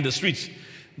and in the streets,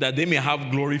 that they may have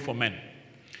glory for men.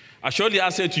 Assuredly, I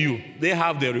say to you, they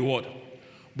have their reward.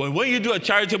 But when you do a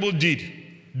charitable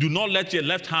deed, do not let your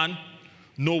left hand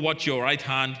know what your right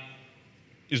hand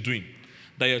is doing,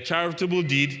 that your charitable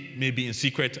deed may be in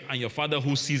secret, and your Father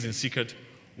who sees in secret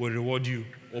will reward you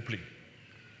openly.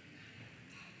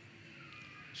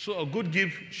 So a good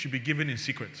gift should be given in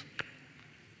secret.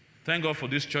 Thank God for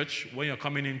this church. When you're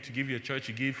coming in to give your church,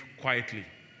 you give quietly.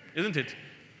 Isn't it?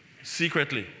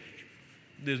 Secretly.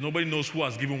 There's nobody knows who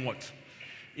has given what.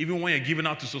 Even when you're giving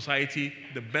out to society,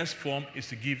 the best form is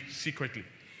to give secretly.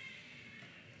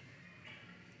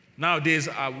 Nowadays,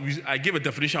 I give a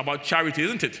definition about charity,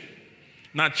 isn't it?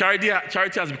 Now, charity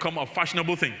has become a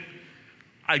fashionable thing.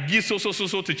 I give so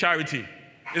to charity.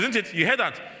 Isn't it? You hear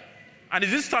that? And it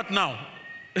didn't start now.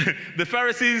 The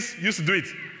Pharisees used to do it.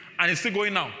 And it's still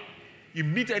going now. You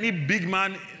meet any big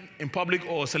man in public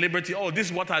or celebrity, oh, this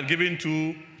is what I've given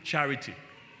to charity.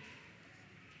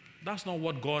 That's not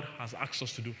what God has asked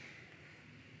us to do.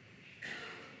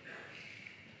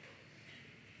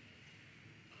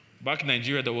 Back in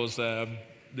Nigeria,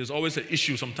 there's always an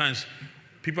issue sometimes.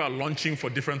 People are launching for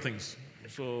different things.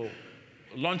 So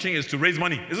launching is to raise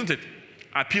money, isn't it?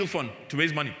 Appeal fund to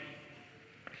raise money.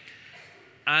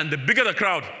 And the bigger the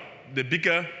crowd, the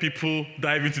bigger people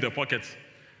dive into their pockets.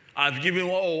 I've given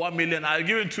 1 million, I've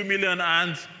given 2 million,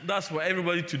 and that's for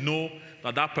everybody to know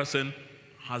that that person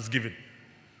has given.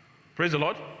 Praise the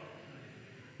Lord.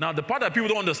 Now, the part that people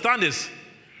don't understand is,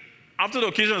 after the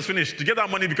occasion is finished, to get that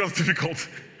money becomes difficult.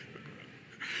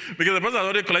 Because the person has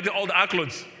already collected all the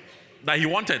accolades that he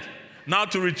wanted. Now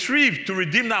to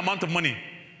redeem that amount of money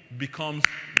becomes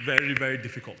very, very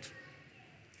difficult.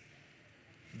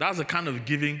 That's the kind of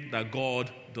giving that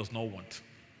God does not want.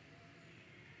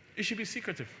 It should be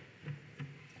secretive.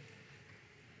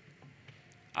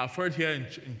 I've heard here in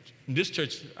this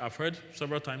church, I've heard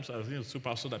several times, I think it's super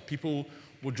pastor, that people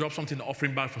will drop something in the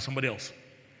offering bag for somebody else.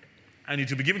 And it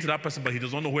will be given to that person, but he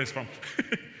does not know where it's from.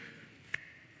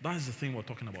 That is the thing we're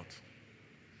talking about.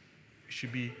 It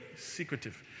should be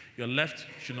secretive. Your left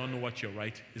should not know what your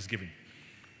right is giving.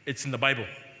 It's in the Bible.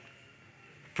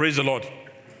 Praise the Lord.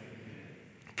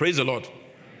 Praise the Lord.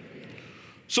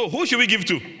 So who should we give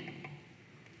to?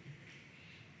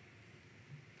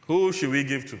 Who should we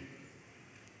give to?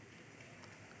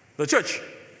 The church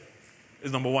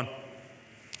is number one.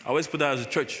 I always put that as a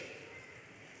church.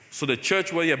 So the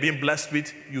church where you're being blessed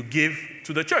with, you give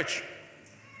to the church.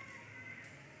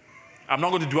 I'm not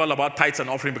going to dwell about tithes and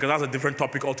offering because that's a different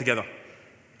topic altogether.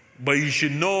 But you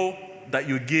should know that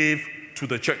you give to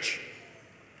the church.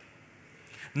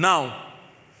 Now,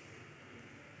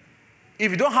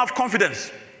 if you don't have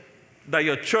confidence that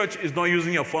your church is not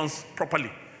using your funds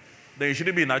properly, then you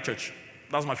shouldn't be in that church.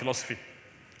 That's my philosophy.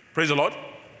 Praise the Lord.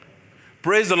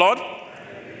 Praise the Lord.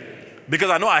 Because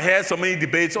I know I hear so many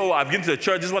debates, I've given to the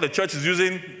church, this is what the church is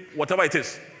using, whatever it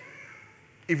is.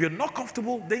 If you're not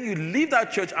comfortable, then you leave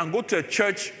that church and go to a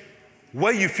church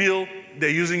where you feel they're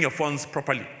using your funds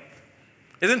properly.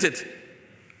 Isn't it?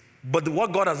 But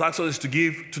what God has asked us is to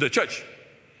give to the church.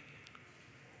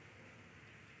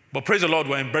 But praise the Lord,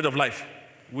 we're in Bread of Life,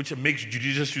 which makes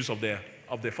judicious use of their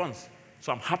funds.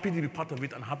 So I'm happy to be part of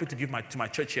it and happy to give to my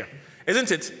church here.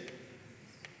 Isn't it?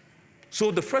 So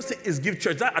the first thing is give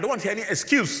church. I don't want to hear any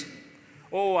excuse.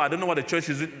 I don't know what the church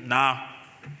is doing. Nah.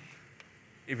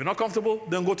 If you're not comfortable,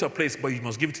 then go to a place, but you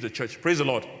must give it to the church. Praise the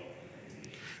Lord.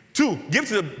 2, give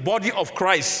to the body of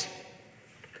Christ.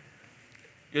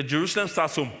 Your Jerusalem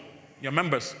starts home. Your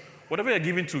members. Whatever you're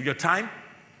giving to, your time,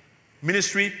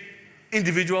 ministry,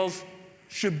 individuals,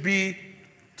 should be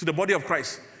to the body of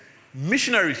Christ.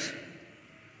 Missionaries.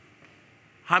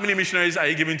 How many missionaries are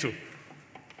you giving to?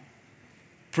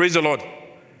 Praise the Lord.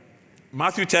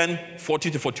 Matthew 10,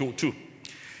 40 to 42.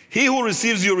 He who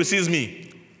receives you receives me,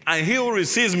 and he who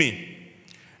receives me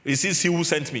receives he who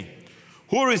sent me.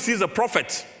 Who receives a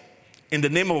prophet in the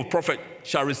name of a prophet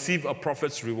shall receive a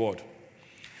prophet's reward.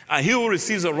 And he who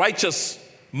receives a righteous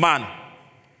man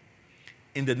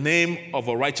in the name of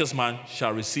a righteous man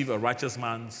shall receive a righteous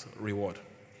man's reward.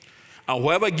 And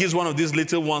whoever gives one of these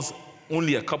little ones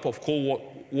only a cup of cold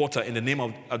water in the name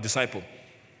of a disciple,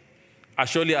 as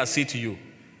surely I say to you,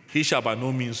 he shall by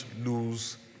no means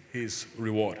lose his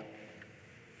reward.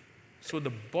 So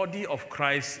the body of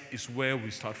Christ is where we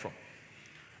start from.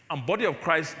 And body of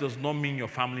Christ does not mean your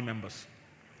family members.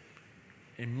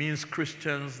 It means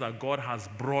Christians that God has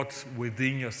brought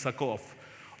within your circle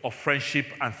of friendship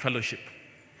and fellowship.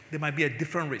 They might be a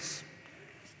different race.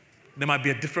 They might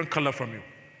be a different color from you.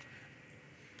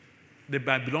 They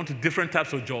might belong to different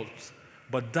types of jobs.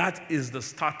 But that is the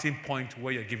starting point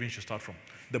where your giving should start from.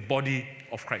 The body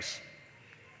of Christ.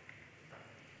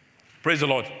 Praise the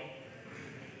Lord.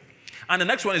 And the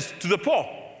next one is to the poor.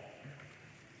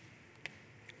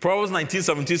 Proverbs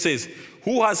 19:17 says,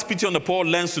 who has pity on the poor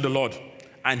lends to the Lord,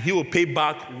 and he will pay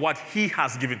back what he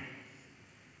has given.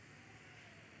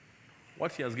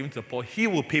 What he has given to the poor, he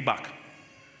will pay back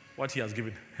what he has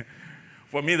given.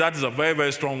 For me, that is a very,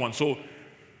 very strong one. So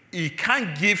you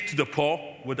can't give to the poor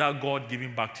without God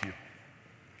giving back to you.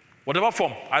 Whatever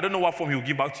form. I don't know what form he will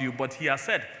give back to you, but he has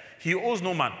said he owes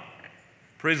no man.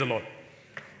 Praise the Lord.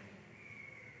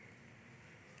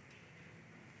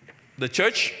 The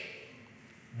church,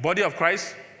 body of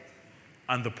Christ,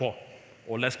 and the poor,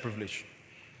 or less privileged.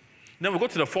 Then we go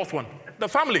to the fourth one, the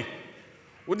family,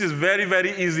 which is very,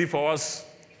 very easy for us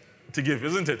to give,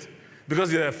 isn't it?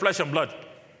 Because you're flesh and blood.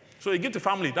 So you give to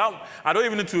family. I don't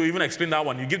even need to explain that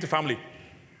one. You give to family.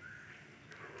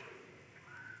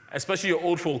 Especially your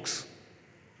old folks.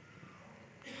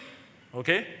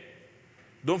 Okay?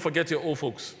 Don't forget your old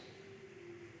folks.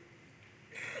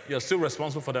 You're still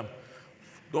responsible for them.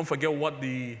 Don't forget what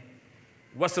the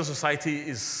Western society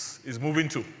is moving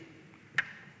to.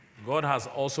 God has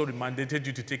also mandated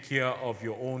you to take care of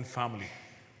your own family.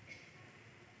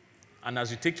 And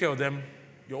as you take care of them,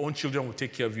 your own children will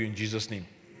take care of you in Jesus' name.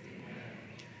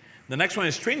 The next one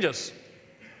is strangers.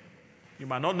 You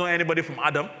might not know anybody from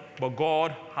Adam, but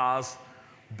God has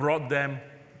brought them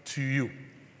to you.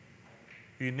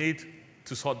 You need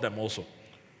to sort them also.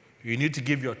 You need to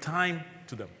give your time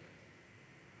to them.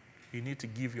 You need to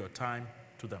give your time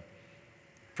to them.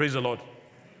 Praise the Lord.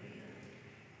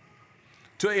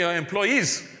 to your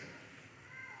employees.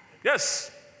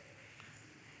 Yes.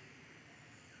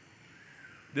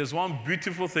 There's one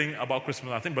beautiful thing about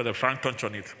Christmas. I think Brother Frank touched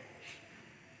on it.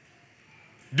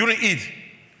 During Eid,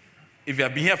 if you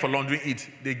have been here for long during Eid,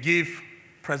 they give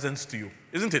presents to you,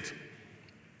 isn't it?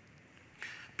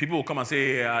 People will come and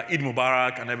say Eid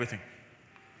Mubarak and everything.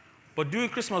 But during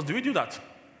Christmas, do we do that?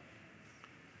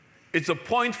 It's a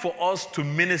point for us to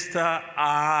minister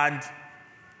and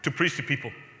to preach to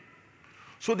people.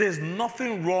 So there's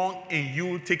nothing wrong in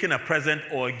you taking a present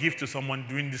or a gift to someone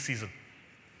during this season.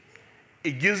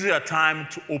 It gives you a time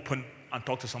to open and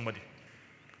talk to somebody.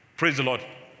 Praise the Lord.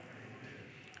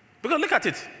 Because look at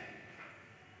it.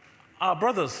 Our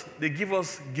brothers, they give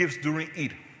us gifts during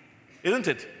Eid, isn't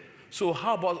it? So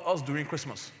how about us during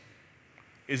Christmas?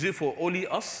 Is it for only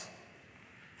us?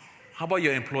 How about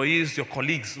your employees, your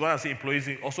colleagues? When I say employees,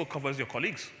 it also covers your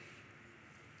colleagues.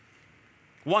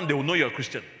 One, they will know you're a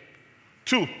Christian.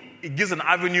 Two, it gives an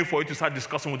avenue for you to start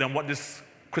discussing with them what this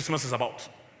Christmas is about.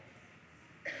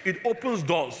 It opens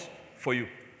doors for you.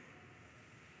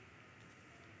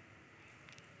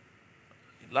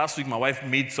 Last week, my wife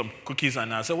made some cookies,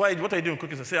 and I said, what are you doing with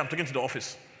cookies? I said, I'm taking to the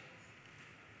office.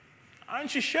 And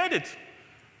she shared it.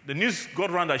 The news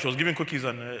got around that she was giving cookies,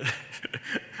 and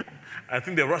I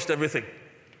think they rushed everything.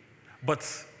 But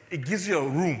it gives you a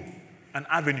room, an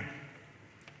avenue,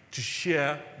 to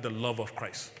share the love of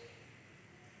Christ.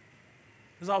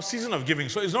 It's our season of giving,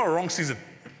 so it's not a wrong season.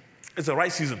 It's the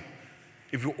right season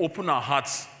if you open our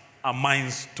hearts, our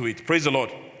minds to it. Praise the Lord.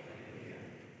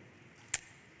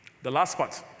 The last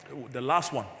part, the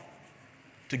last one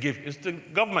to give is the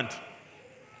government.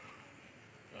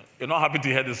 You're not happy to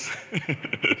hear this.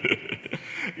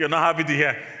 You're not happy to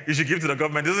hear. You should give to the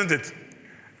government, isn't it?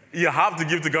 You have to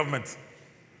give to government.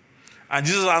 And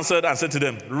Jesus answered and said to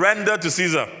them, render to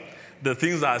Caesar the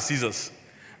things that are Caesar's,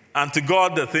 and to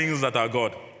God the things that are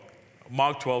God.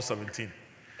 Mark 12:17.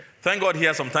 Thank God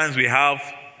here sometimes we have,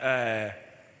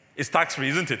 it's tax-free,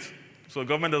 isn't it? So the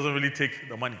government doesn't really take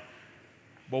the money.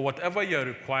 But whatever you're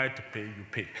required to pay, you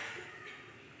pay.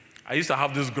 I used to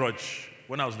have this grudge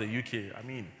when I was in the UK. I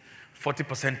mean,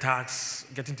 40% tax,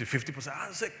 getting to 50%.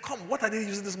 I said, come, what are they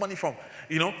using this money from?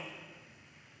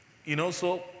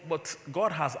 So, but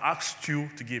God has asked you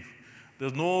to give.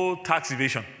 There's no tax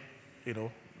evasion,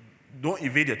 Don't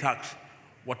evade your tax.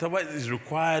 Whatever is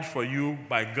required for you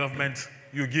by government,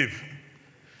 you give.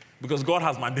 Because God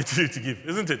has mandated you to give,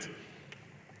 isn't it?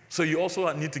 So you also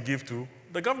need to give to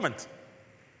the government.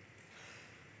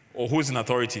 Or who is in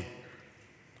authority.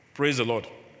 Praise the Lord.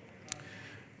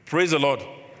 Praise the Lord.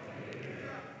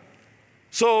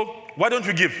 So, why don't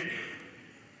we give?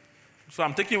 So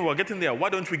we're getting there. Why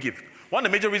don't we give? One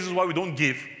of the major reasons why we don't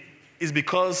give is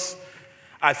because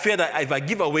I fear that if I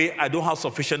give away, I don't have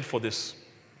sufficient for this.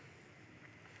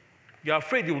 You're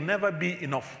afraid it will never be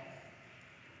enough.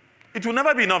 It will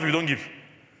never be enough if you don't give.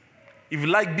 If you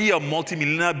like be a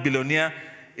multimillionaire, billionaire,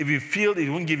 if you feel it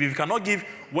won't give, if you cannot give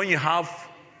when you have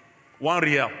 1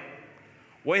 real,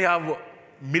 when you have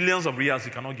millions of reals,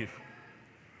 you cannot give.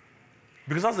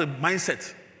 Because that's the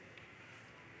mindset.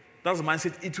 That's the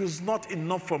mindset. It was not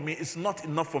enough for me. It's not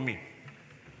enough for me.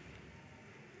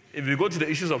 If you go to the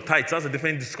issues of tithes, that's a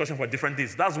different discussion for different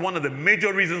days. That's one of the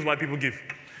major reasons why people give.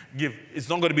 It's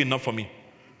not going to be enough for me.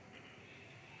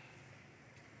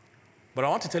 But I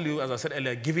want to tell you, as I said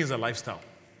earlier, giving is a lifestyle.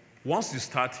 Once you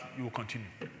start, you will continue.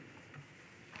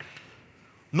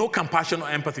 No compassion or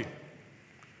empathy.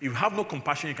 If you have no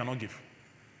compassion, you cannot give.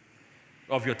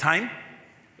 Of your time,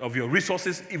 of your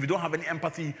resources, if you don't have any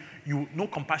empathy, no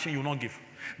compassion, you will not give.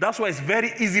 That's why it's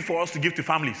very easy for us to give to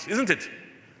families, isn't it?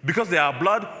 Because they are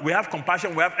blood, we have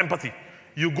compassion, we have empathy.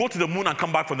 You go to the moon and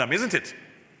come back for them, isn't it?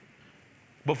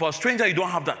 But for a stranger, you don't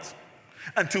have that.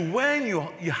 Until when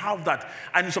you have that,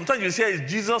 and sometimes you say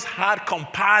Jesus had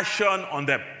compassion on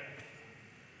them,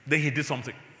 then he did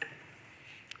something.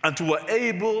 Until we're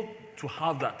able to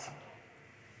have that.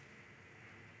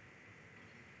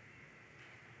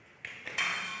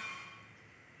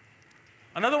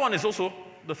 Another one is also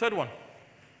the third one,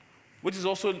 which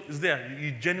is there.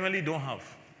 You genuinely don't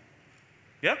have.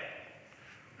 Yeah?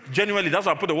 Genuinely, that's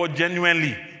why I put the word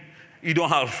genuinely. You don't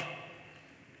have.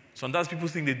 Sometimes people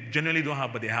think they genuinely don't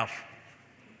have, but they have.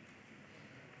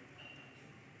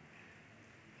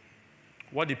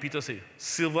 What did Peter say?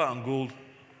 Silver and gold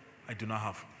I do not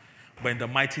have. But in the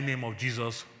mighty name of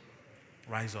Jesus,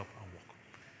 rise up and walk.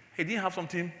 He didn't have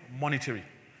something monetary,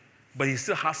 but he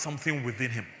still has something within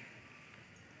him.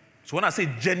 So when I say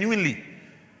genuinely,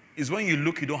 is when you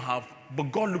look, you don't have,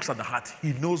 but God looks at the heart.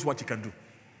 He knows what you can do.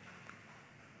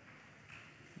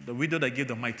 The widow that gave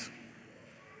the mite,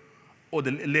 or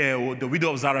the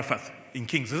widow of Zarephath in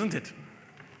Kings, isn't it?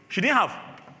 She didn't have.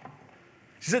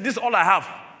 She said, this is all I have.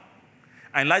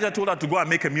 And Elijah told her to go and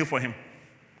make a meal for him.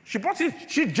 She brought it.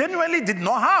 She genuinely did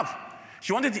not have.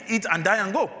 She wanted to eat and die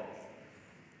and go.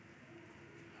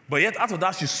 But yet after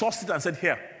that, she sourced it and said,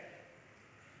 here.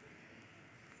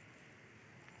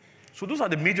 So those are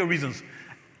the major reasons.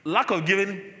 Lack of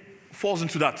giving falls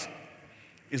into that.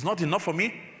 It's not enough for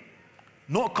me.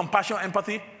 No compassion,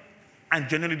 empathy, and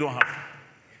generally don't have.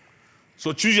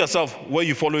 So choose yourself where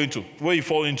you follow into, where you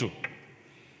fall into.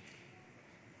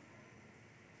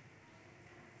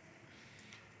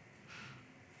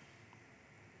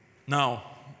 Now,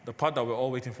 the part that we're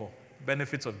all waiting for,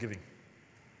 benefits of giving.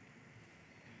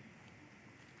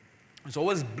 It's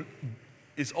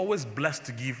always blessed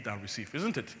to give than receive,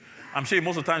 isn't it? I'm sure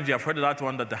most of the times you have heard of that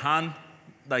one, that the hand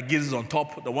that gives is on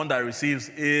top, the one that receives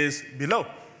is below.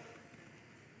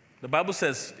 The Bible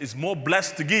says it's more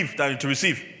blessed to give than to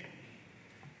receive.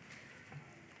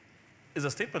 It's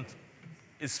a statement.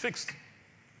 It's fixed.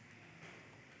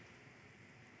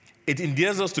 It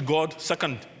endears us to God,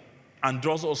 second, and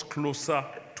draws us closer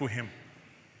to Him.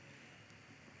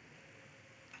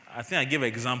 I think I gave an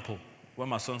example when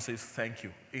my son says, thank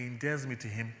you. It endears me to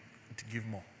him to give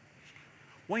more.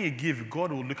 When you give,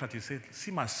 God will look at you and say,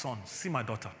 see my son, see my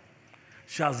daughter.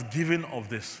 She has given of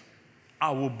this.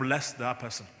 I will bless that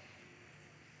person.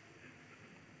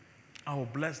 I will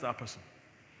bless that person.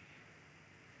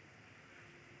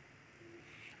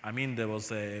 I mean, there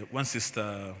was when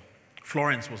Sister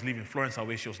Florence was leaving, Florence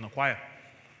away, she was in a choir.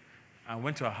 I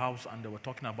went to her house and they were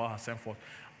talking about her sent forth.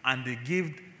 And they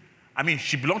gave,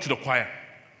 she belonged to the choir,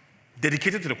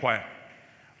 dedicated to the choir.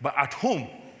 But at home,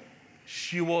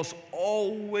 she was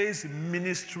always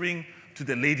ministering to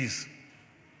the ladies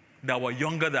that were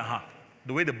younger than her.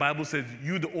 The way the Bible says,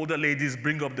 you, the older ladies,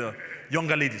 bring up the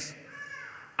younger ladies.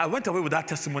 I went away with that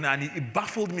testimony and it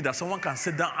baffled me that someone can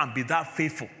sit down and be that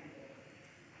faithful.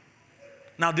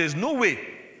 Now, there's no way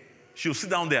she'll sit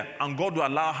down there and God will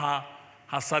allow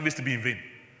her service to be in vain.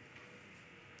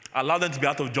 Allow them to be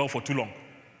out of job for too long.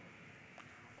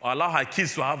 Or allow her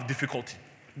kids to have difficulty.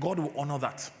 God will honor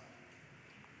that.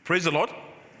 Praise the Lord.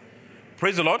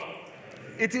 Praise the Lord.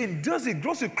 It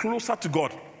draws you closer to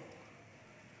God.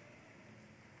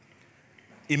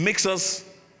 It makes us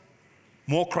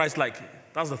more Christ-like.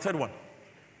 That's the third one.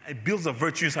 It builds a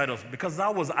virtue inside us because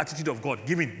that was the attitude of God.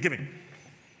 Giving.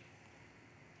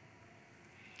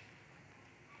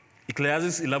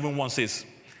 Ecclesiastes 11:1 says,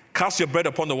 cast your bread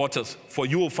upon the waters, for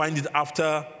you will find it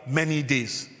after many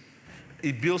days.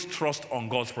 It builds trust on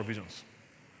God's provisions.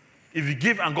 If you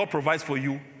give and God provides for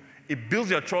you, it builds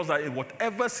your trust that in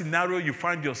whatever scenario you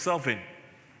find yourself in,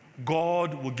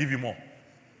 God will give you more.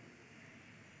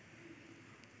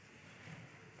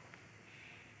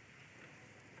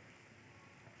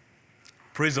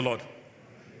 Praise the Lord.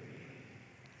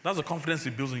 That's the confidence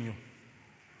it builds in you.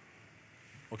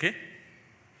 Okay?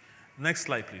 Next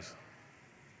slide, please.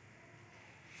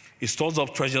 It stores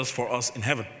up treasures for us in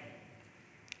heaven.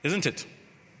 Isn't it?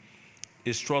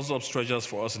 It stores up treasures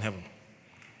for us in heaven.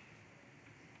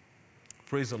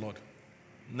 Praise the Lord.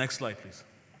 Next slide, please.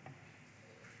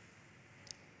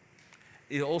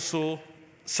 It also,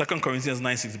 2 Corinthians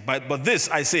 9:6. But this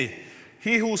I say,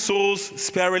 he who sows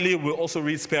sparingly will also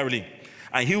reap sparingly,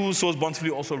 and he who sows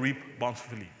bountifully also reap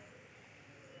bountifully.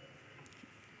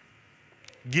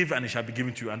 Give and it shall be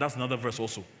given to you. And that's another verse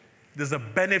also. There's a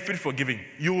benefit for giving.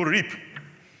 You will reap.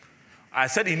 I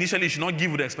said initially you should not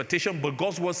give with expectation, but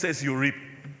God's word says you reap.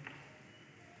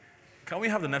 Can we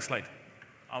have the next slide?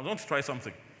 I want to try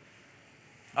something.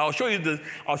 I'll show you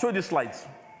these slides.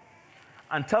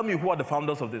 And tell me who are the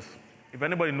founders of this, if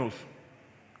anybody knows.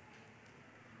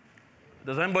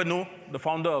 Does anybody know the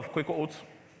founder of Quaker Oats?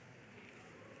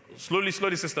 Slowly,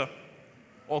 sister.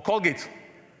 Or Colgate.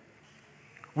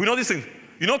 We know these things.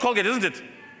 You know Colgate, isn't it?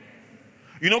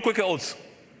 You know Quaker Oats.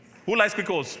 Who likes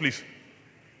Quaker Oats, please?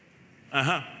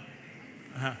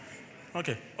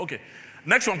 Okay.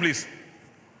 Next one, please.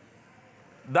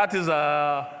 That is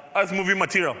earth moving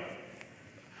material.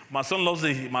 My son loves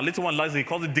it. My little one loves it. He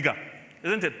calls it digger,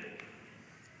 isn't it?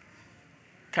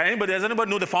 Does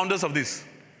anybody know the founders of this?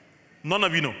 None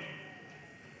of you know.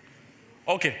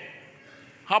 Okay.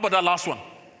 How about that last one?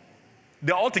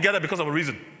 They're all together because of a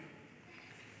reason.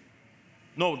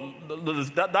 No,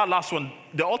 that last one,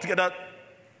 they're all together.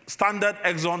 Standard,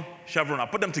 Exxon, Chevron. I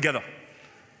put them together.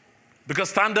 Because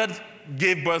Standard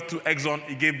gave birth to Exxon,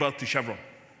 it gave birth to Chevron.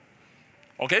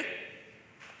 Okay?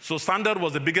 So Standard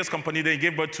was the biggest company, then it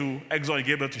gave birth to Exxon, it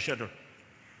gave birth to Chevron.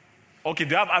 Okay,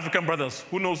 do you have African brothers?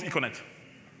 Who knows Econet?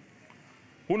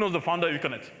 Who knows the founder of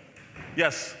Econet?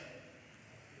 Yes.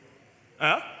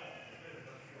 Huh?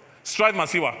 Strive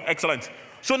Masiwa. Excellent.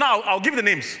 So now I'll give you the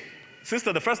names.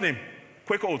 Sister, the first name,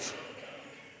 Quaker Oats.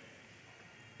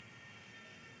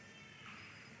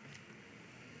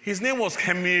 His name was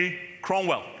Henry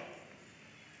Cromwell.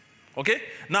 Okay?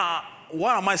 Now,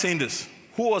 why am I saying this?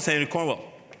 Who was Henry Cromwell?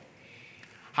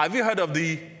 Have you heard of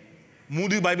the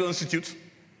Moody Bible Institute?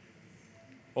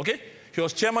 Okay? He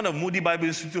was chairman of Moody Bible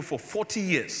Institute for 40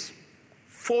 years.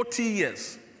 40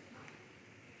 years.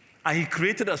 And he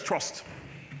created a trust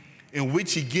in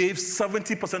which he gave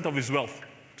 70% of his wealth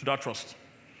to that trust.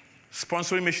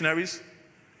 Sponsoring missionaries,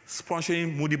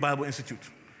 sponsoring Moody Bible Institute.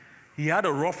 He had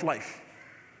a rough life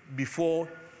before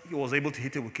he was able to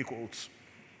hit it with Quaker Oats.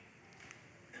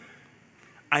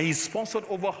 And he sponsored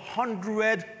over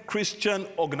 100 Christian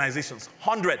organizations.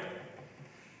 100.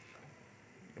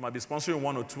 You might be sponsoring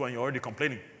one or two and you're already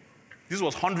complaining. This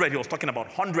was 100 he was talking about.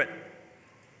 100.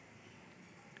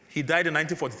 He died in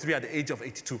 1943 at the age of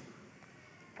 82.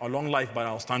 A long life by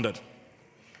our standard.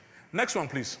 Next one,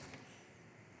 please.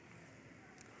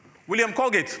 William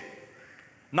Colgate.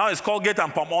 Now it's Colgate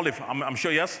and Palmolive. I'm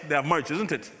sure, yes, they have merged,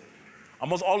 isn't it?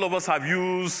 Almost all of us have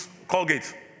used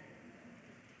Colgate.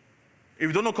 If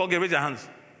you don't know Colgate, raise your hands.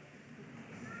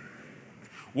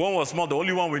 One was small. The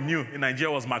only one we knew in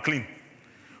Nigeria was McLean.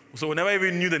 So whenever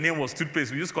we knew the name was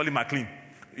toothpaste, we used to call it McLean,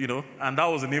 and that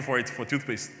was the name for it, for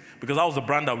toothpaste, because that was the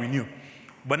brand that we knew.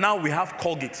 But now we have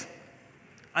Colgate.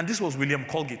 And this was William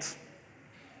Colgate.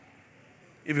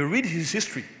 If you read his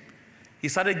history, he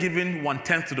started giving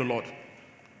 1/10 to the Lord,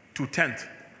 2/10,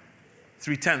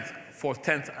 3/10,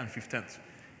 4/10, and 5/10.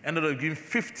 Ended up giving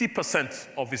 50%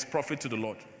 of his profit to the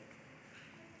Lord.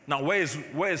 Now, where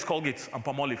is Colgate and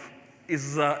Palmolive?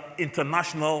 It's an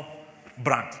international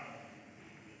brand.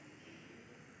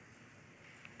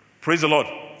 Praise the Lord.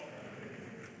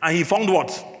 And he found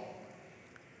what?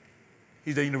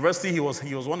 He's a university. He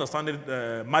was one that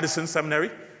started Madison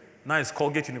Seminary. Now it's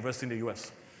Colgate University in the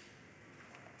U.S.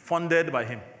 Funded by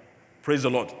him. Praise the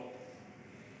Lord.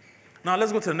 Now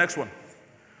let's go to the next one.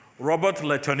 Robert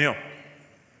Letourneau.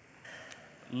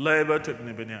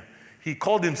 He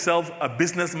called himself a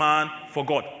businessman for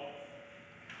God.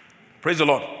 Praise the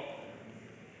Lord.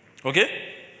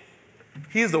 Okay?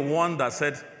 He's the one that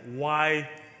said, why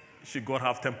should God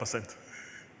have 10%?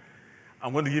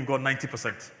 I'm going to give God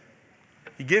 90%.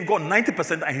 He gave God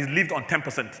 90% and he lived on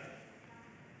 10%.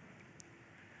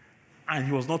 And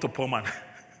he was not a poor man.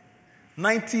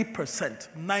 90%.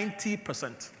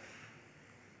 90%.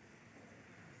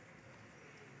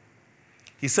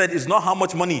 He said, it's not how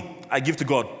much money I give to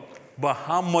God, but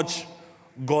how much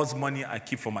God's money I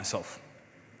keep for myself.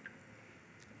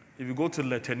 If you go to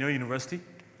Letourneau University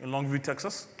in Longview,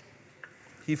 Texas,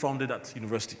 he founded that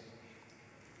university.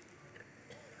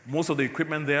 Most of the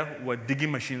equipment there were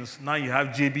digging machines. Now you have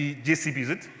JCB, is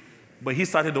it? But he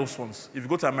started those ones. If you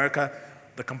go to America,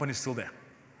 the company is still there.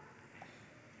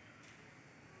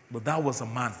 But that was a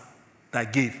man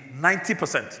that gave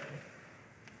 90%.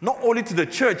 Not only to the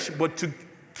church, but to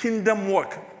kingdom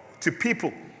work, to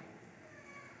people.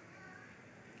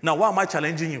 Now, why am I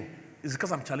challenging you? It's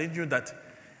because I'm challenging you that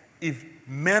if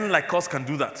men like us can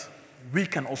do that, we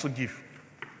can also give.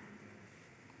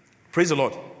 Praise the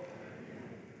Lord.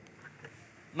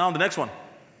 Now, the next one.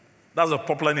 That's a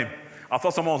popular name. I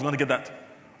thought someone was going to get that.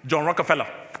 John Rockefeller.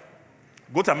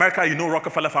 Go to America, you know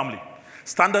Rockefeller family.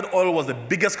 Standard Oil was the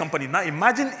biggest company. Now,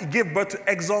 imagine he gave birth to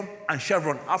Exxon and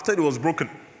Chevron after it was broken.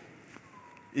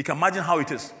 You can imagine how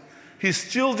it is. His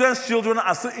children's children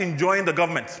are still enjoying the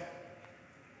government.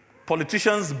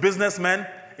 Politicians, businessmen.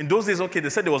 In those days, okay, they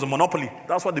said there was a monopoly.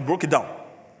 That's why they broke it down.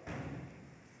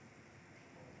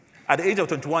 At the age of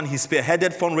 21, he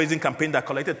spearheaded fundraising campaign that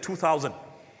collected $2,000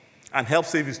 and helped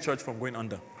save his church from going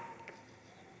under.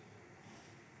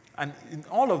 And in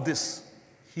all of this,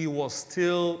 he was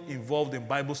still involved in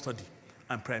Bible study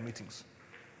and prayer meetings.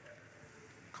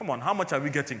 Come on, how much are we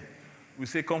getting? We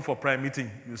say, come for prayer meeting.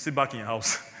 You sit back in your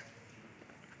house.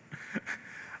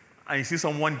 And you see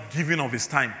someone giving of his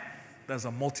time. That's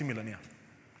a multimillionaire.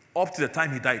 Up to the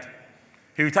time he died.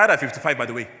 He retired at 55, by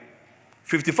the way.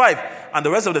 55, and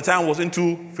the rest of the time was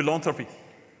into philanthropy.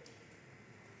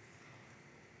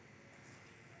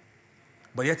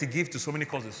 But yet he gave to so many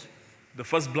causes. The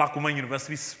first black woman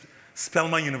university,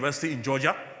 Spelman University in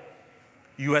Georgia,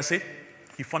 USA,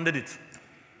 he funded it.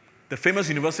 The famous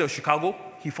University of Chicago,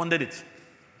 he funded it.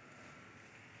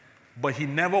 But he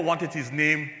never wanted his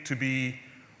name to be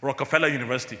Rockefeller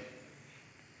University.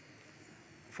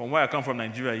 From where I come from,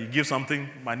 Nigeria, you give something,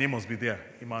 my name must be there.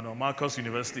 Emmanuel Marcus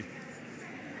University.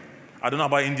 I don't know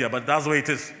about India, but that's the way it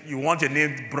is. You want your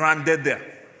name branded there.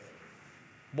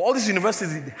 But all these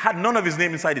universities had none of his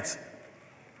name inside it.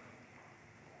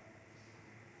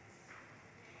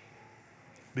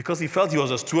 because he felt he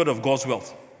was a steward of God's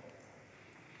wealth.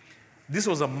 This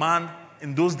was a man,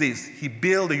 in those days, he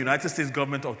bailed the United States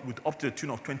government with up to the tune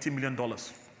of $20 million.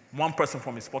 One person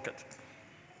from his pocket,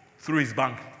 through his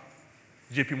bank,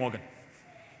 JP Morgan.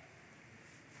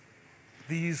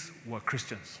 These were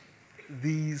Christians.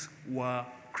 These were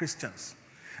Christians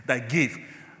that gave.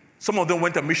 Some of them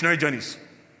went on missionary journeys.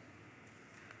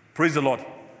 Praise the Lord.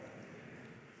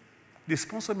 They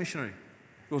sponsored missionary.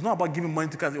 It was not about giving money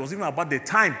to guys. It was even about their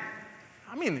time.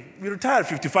 I mean, we retired at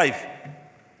 55.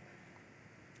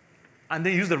 And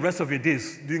then use the rest of your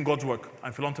days doing God's work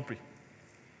and philanthropy.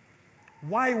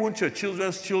 Why won't your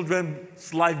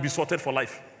children's life be sorted for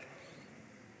life?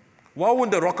 Why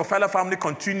won't the Rockefeller family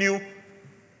continue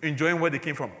enjoying where they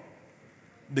came from?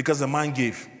 Because the man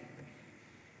gave.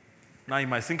 Now you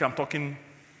might think I'm talking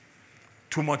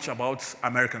too much about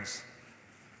Americans.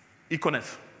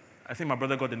 Econet, I think my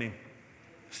brother got the name.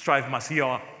 Strive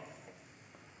Masiawa.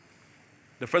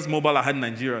 The first mobile I had in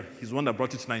Nigeria, he's the one that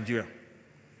brought it to Nigeria.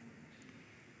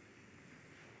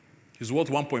 He's worth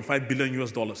 1.5 billion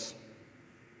US dollars.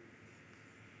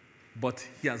 But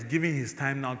he has given his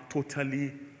time now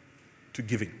totally to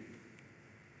giving.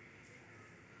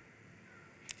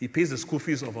 He pays the school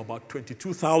fees of about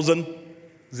 22,000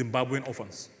 Zimbabwean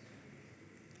orphans.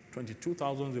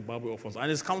 22,000 Zimbabwean orphans. And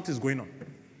his count is going on.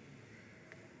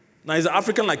 Now, he's an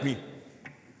African like me.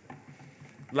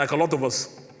 Like a lot of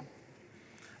us.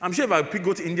 I'm sure if I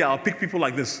go to India, I'll pick people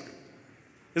like this.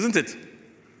 Isn't it?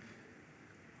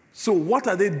 So what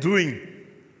are they doing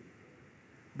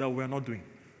that we're not doing?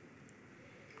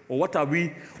 Or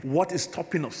what is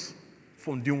stopping us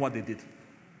from doing what they did?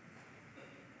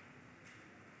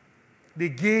 They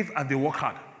gave and they worked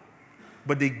hard.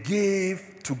 But they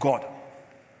gave to God.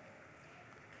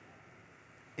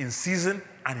 In season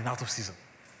and in out of season.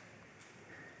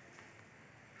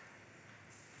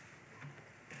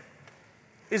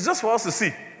 It's just for us to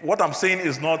see. What I'm saying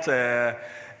is not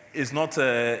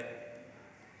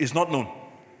known.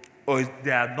 Or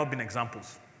there have not been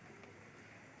examples.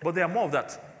 But there are more of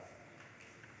that.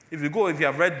 If you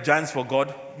have read Giants for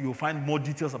God, you will find more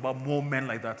details about more men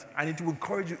like that. And it will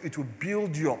encourage you, it will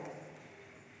build you up.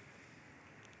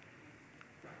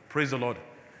 Praise the Lord.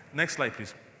 Next slide,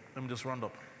 please. Let me just round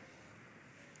up.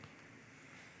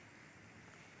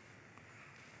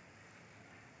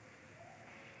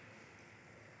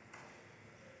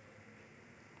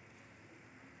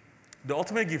 The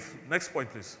ultimate gift, next point,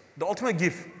 please. The ultimate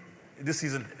gift this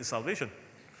season is salvation.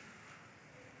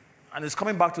 And it's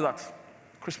coming back to that.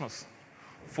 Christmas.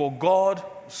 For God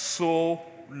so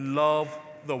loved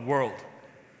the world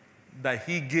that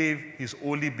he gave his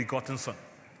only begotten Son,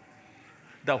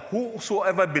 that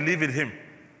whosoever believe in him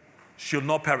shall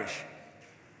not perish,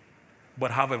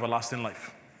 but have everlasting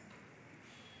life.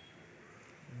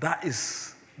 That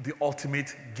is the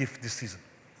ultimate gift this season.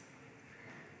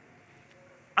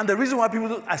 And the reason why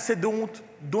people, I said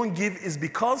don't give is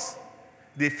because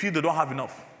they feel they don't have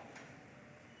enough.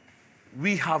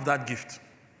 We have that gift.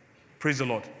 Praise the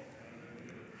Lord.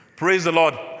 Praise the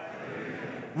Lord.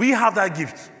 We have that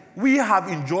gift. We have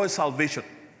enjoyed salvation.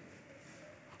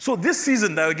 So this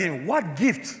season that again, what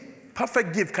gift,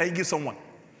 perfect gift can you give someone?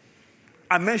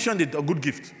 I mentioned it, a good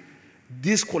gift.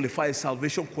 This qualifies,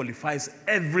 salvation qualifies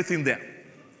everything there.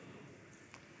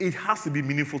 It has to be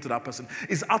meaningful to that person.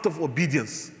 It's out of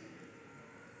obedience.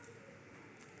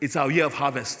 It's our year of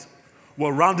harvest.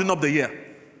 We're rounding up the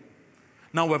year.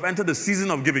 Now we've entered the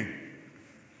season of giving.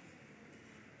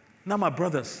 Now, my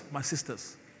brothers, my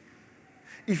sisters,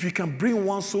 if you can bring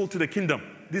one soul to the kingdom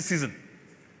this season,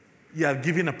 you have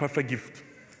given a perfect gift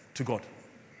to God.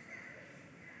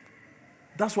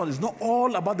 That's what it's not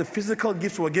all about the physical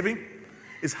gifts we're giving,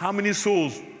 it's how many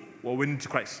souls we're winning to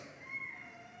Christ.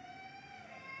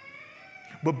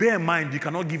 But bear in mind, you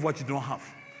cannot give what you don't have.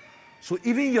 So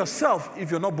even yourself, if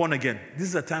you're not born again, this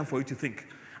is a time for you to think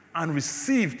and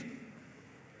receive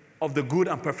of the good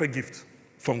and perfect gift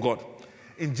from God.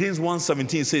 In James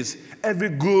 1:17 it says, every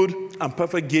good and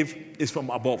perfect gift is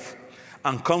from above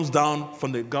and comes down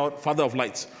from the God, Father of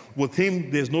lights. With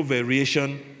him there's no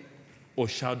variation or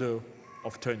shadow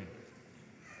of turning.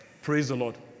 Praise the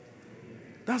Lord.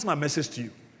 That's my message to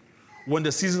you. When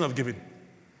the season of giving,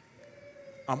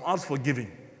 I'm out for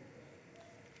giving.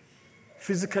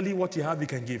 Physically, what you have, you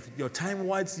can give. Your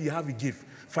time-wise, you have, you give.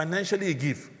 Financially, you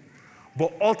give.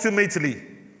 But ultimately,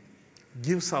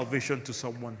 give salvation to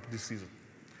someone this season.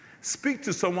 Speak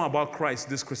to someone about Christ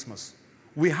this Christmas.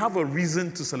 We have a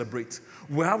reason to celebrate.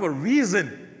 We have a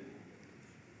reason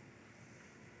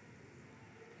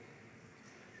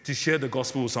to share the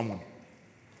gospel with someone.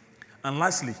 And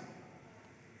lastly,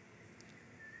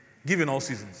 give in all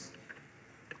seasons.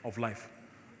 of life,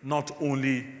 not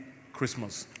only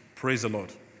Christmas. Praise the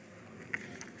Lord.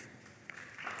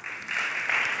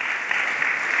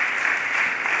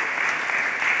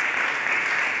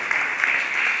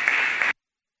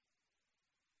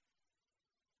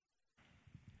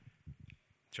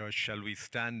 Church, shall we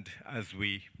stand as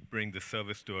we bring the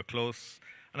service to a close?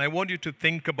 And I want you to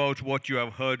think about what you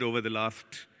have heard over the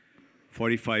last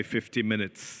 45, 50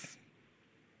 minutes.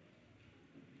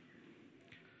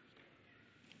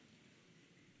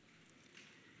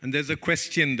 And there's a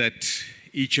question that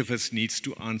each of us needs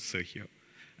to answer here,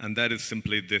 and that is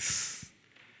simply this: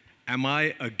 am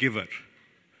I a giver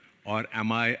or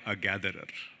am I a gatherer?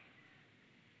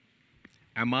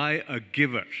 Am I a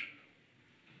giver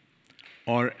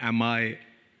or am I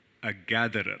a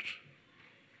gatherer?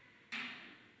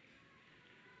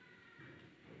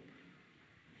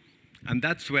 And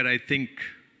that's where I think,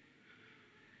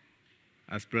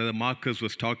 as Brother Marcus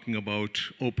was talking about,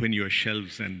 open your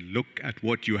shelves and look at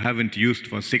what you haven't used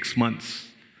for 6 months.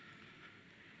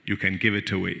 You can give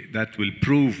it away. That will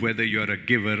prove whether you're a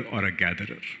giver or a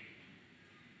gatherer.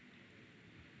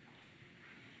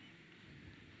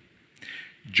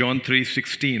 John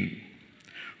 3:16.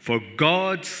 For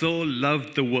God so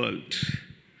loved the world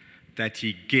that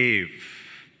he gave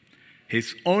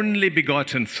his only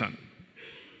begotten Son,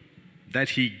 that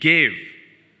he gave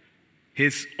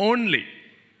his only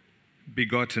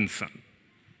begotten Son,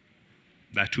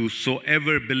 that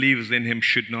whosoever believes in him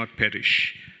should not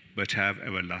perish, but have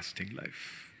everlasting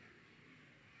life.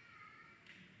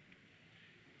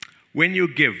 When you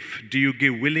give, do you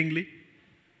give willingly?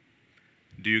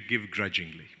 Do you give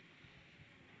grudgingly?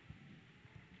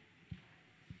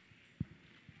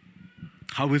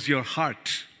 How is your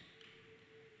heart?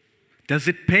 Does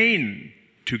it pain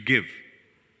to give?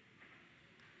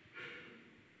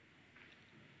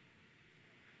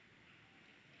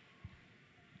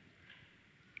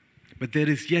 But there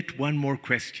is yet one more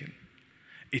question.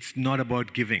 It's not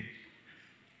about giving.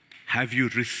 Have you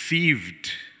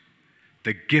received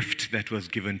the gift that was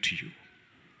given to you?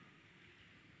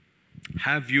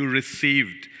 Have you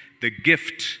received the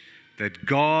gift that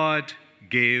God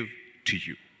gave to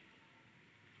you?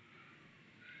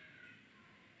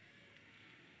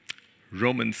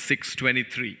 Romans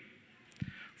 6:23.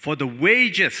 For the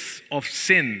wages of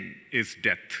sin is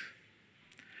death,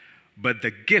 but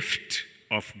the gift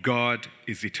of God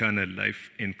is eternal life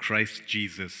in Christ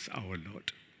Jesus our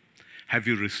Lord. Have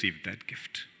you received that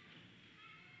gift?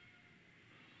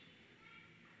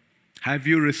 Have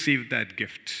you received that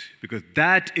gift? Because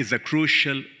that is a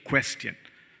crucial question.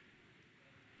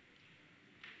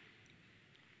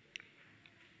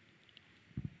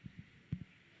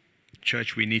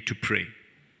 Church, we need to pray.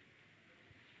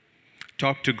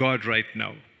 Talk to God right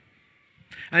now.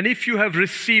 And if you have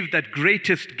received that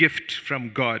greatest gift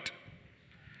from God,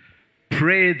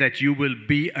 pray that you will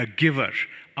be a giver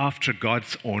after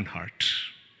God's own heart.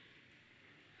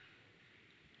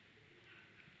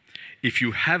 If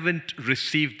you haven't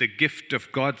received the gift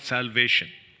of God's salvation,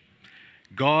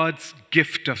 God's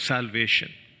gift of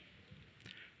salvation,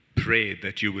 pray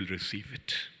that you will receive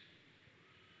it.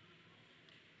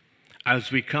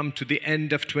 As we come to the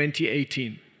end of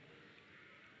 2018,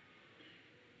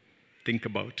 think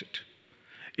about it.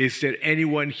 Is there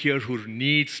anyone here who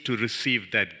needs to receive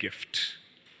that gift?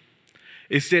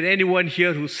 Is there anyone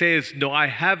here who says, no, I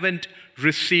haven't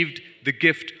received the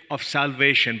gift of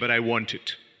salvation, but I want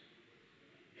it?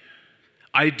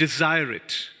 I desire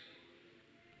it.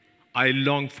 I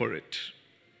long for it.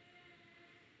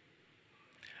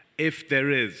 If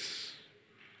there is,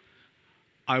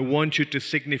 I want you to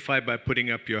signify by putting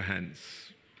up your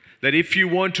hands that if you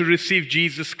want to receive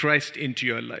Jesus Christ into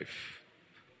your life,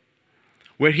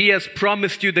 where he has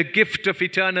promised you the gift of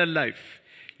eternal life,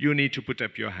 you need to put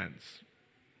up your hands.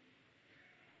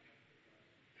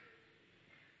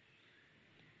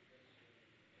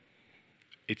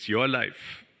 It's your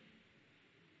life.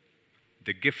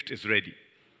 The gift is ready.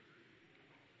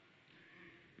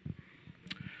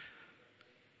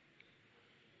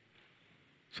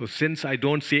 So since I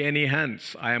don't see any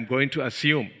hands, I am going to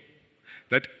assume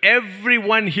that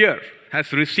everyone here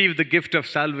has received the gift of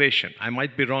salvation. I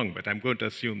might be wrong, but I'm going to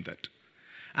assume that.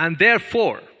 And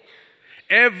therefore,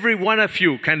 every one of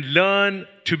you can learn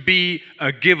to be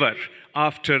a giver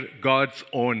after God's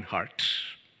own heart.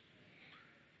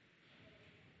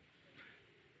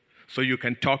 So you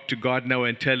can talk to God now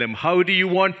and tell him, how do you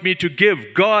want me to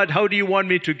give? God, how do you want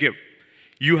me to give?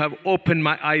 You have opened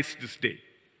my eyes this day.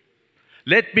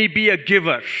 Let me be a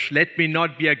giver. Let me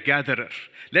not be a gatherer.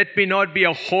 Let me not be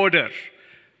a hoarder.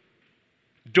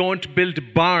 Don't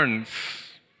build barns.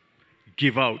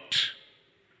 Give out.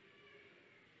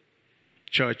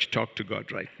 Church, talk to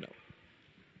God right now.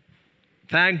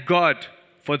 Thank God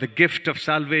for the gift of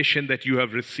salvation that you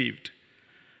have received.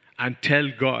 And tell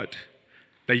God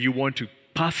that you want to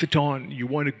pass it on, you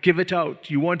want to give it out,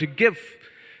 you want to give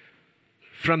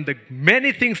from the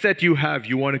many things that you have,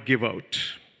 you want to give out.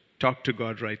 Talk to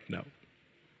God right now.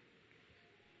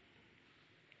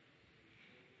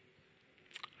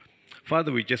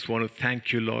 Father, we just want to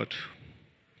thank you, Lord.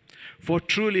 For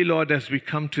truly, Lord, as we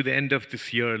come to the end of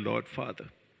this year, Lord Father,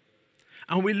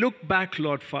 and we look back,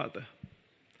 Lord Father,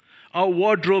 our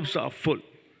wardrobes are full.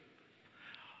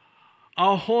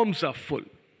 Our homes are full.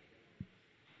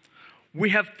 We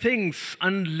have things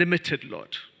unlimited,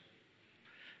 Lord.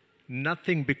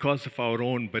 Nothing because of our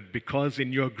own, but because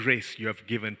in your grace you have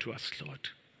given to us, Lord.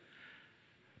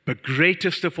 But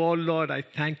greatest of all, Lord, I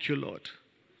thank you, Lord,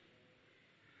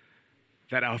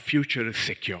 that our future is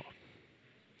secure.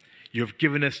 You have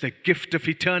given us the gift of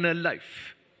eternal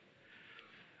life.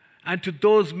 And to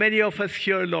those many of us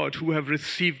here, Lord, who have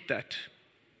received that,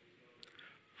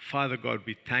 Father God,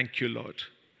 we thank you, Lord,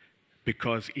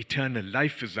 because eternal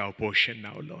life is our portion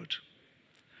now, Lord.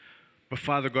 But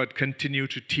Father God, continue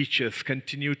to teach us,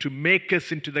 continue to make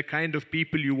us into the kind of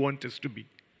people you want us to be.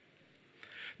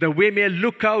 That we may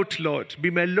look out, Lord, we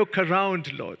may look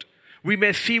around, Lord. We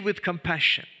may see with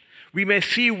compassion. We may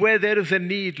see where there is a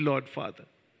need, Lord Father.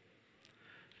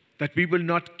 That we will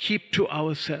not keep to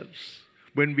ourselves.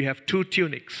 When we have 2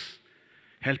 tunics,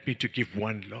 help me to give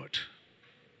 1, Lord.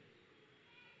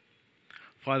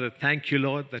 Father, thank you,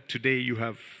 Lord, that today you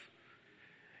have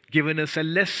given us a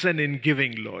lesson in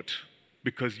giving, Lord,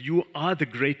 because you are the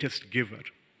greatest giver.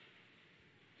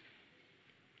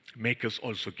 Make us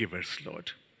also givers,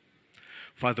 Lord.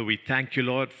 Father, we thank you,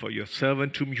 Lord, for your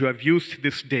servant whom you have used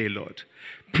this day, Lord.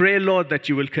 Pray, Lord, that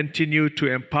you will continue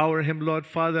to empower him, Lord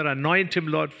Father, anoint him,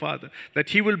 Lord Father, that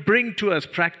he will bring to us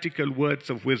practical words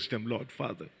of wisdom, Lord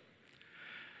Father.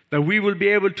 That we will be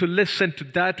able to listen to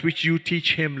that which you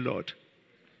teach him, Lord,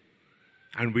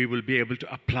 and we will be able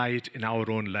to apply it in our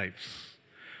own lives.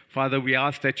 Father, we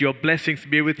ask that your blessings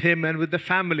be with him and with the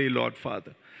family, Lord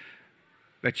Father.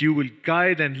 That you will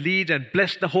guide and lead and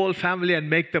bless the whole family and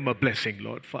make them a blessing,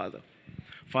 Lord Father.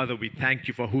 Father, we thank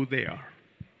you for who they are.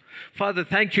 Father,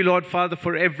 thank you, Lord Father,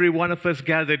 for every one of us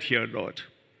gathered here, Lord.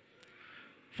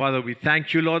 Father, we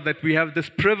thank you, Lord, that we have this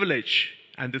privilege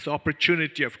and this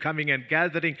opportunity of coming and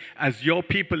gathering as your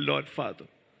people, Lord Father,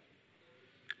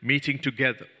 meeting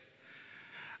together.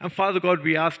 And Father God,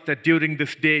 we ask that during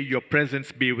this day, your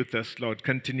presence be with us, Lord.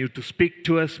 Continue to speak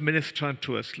to us, minister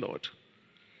unto us, Lord.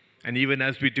 And even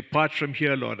as we depart from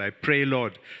here, Lord, I pray,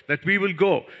 Lord, that we will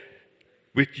go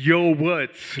with your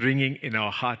words ringing in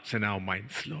our hearts and our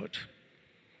minds, Lord.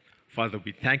 Father,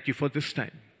 we thank you for this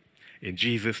time. In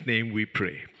Jesus' name we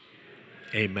pray.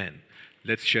 Amen.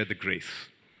 Let's share the grace.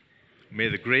 May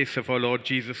the grace of our Lord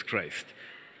Jesus Christ,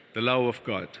 the love of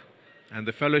God, and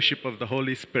the fellowship of the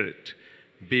Holy Spirit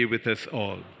be with us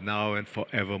all, now and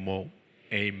forevermore.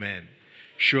 Amen.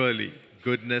 Surely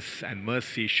goodness and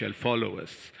mercy shall follow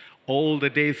us all the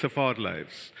days of our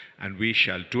lives, and we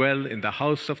shall dwell in the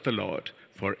house of the Lord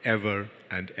forever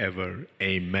and ever.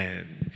 Amen.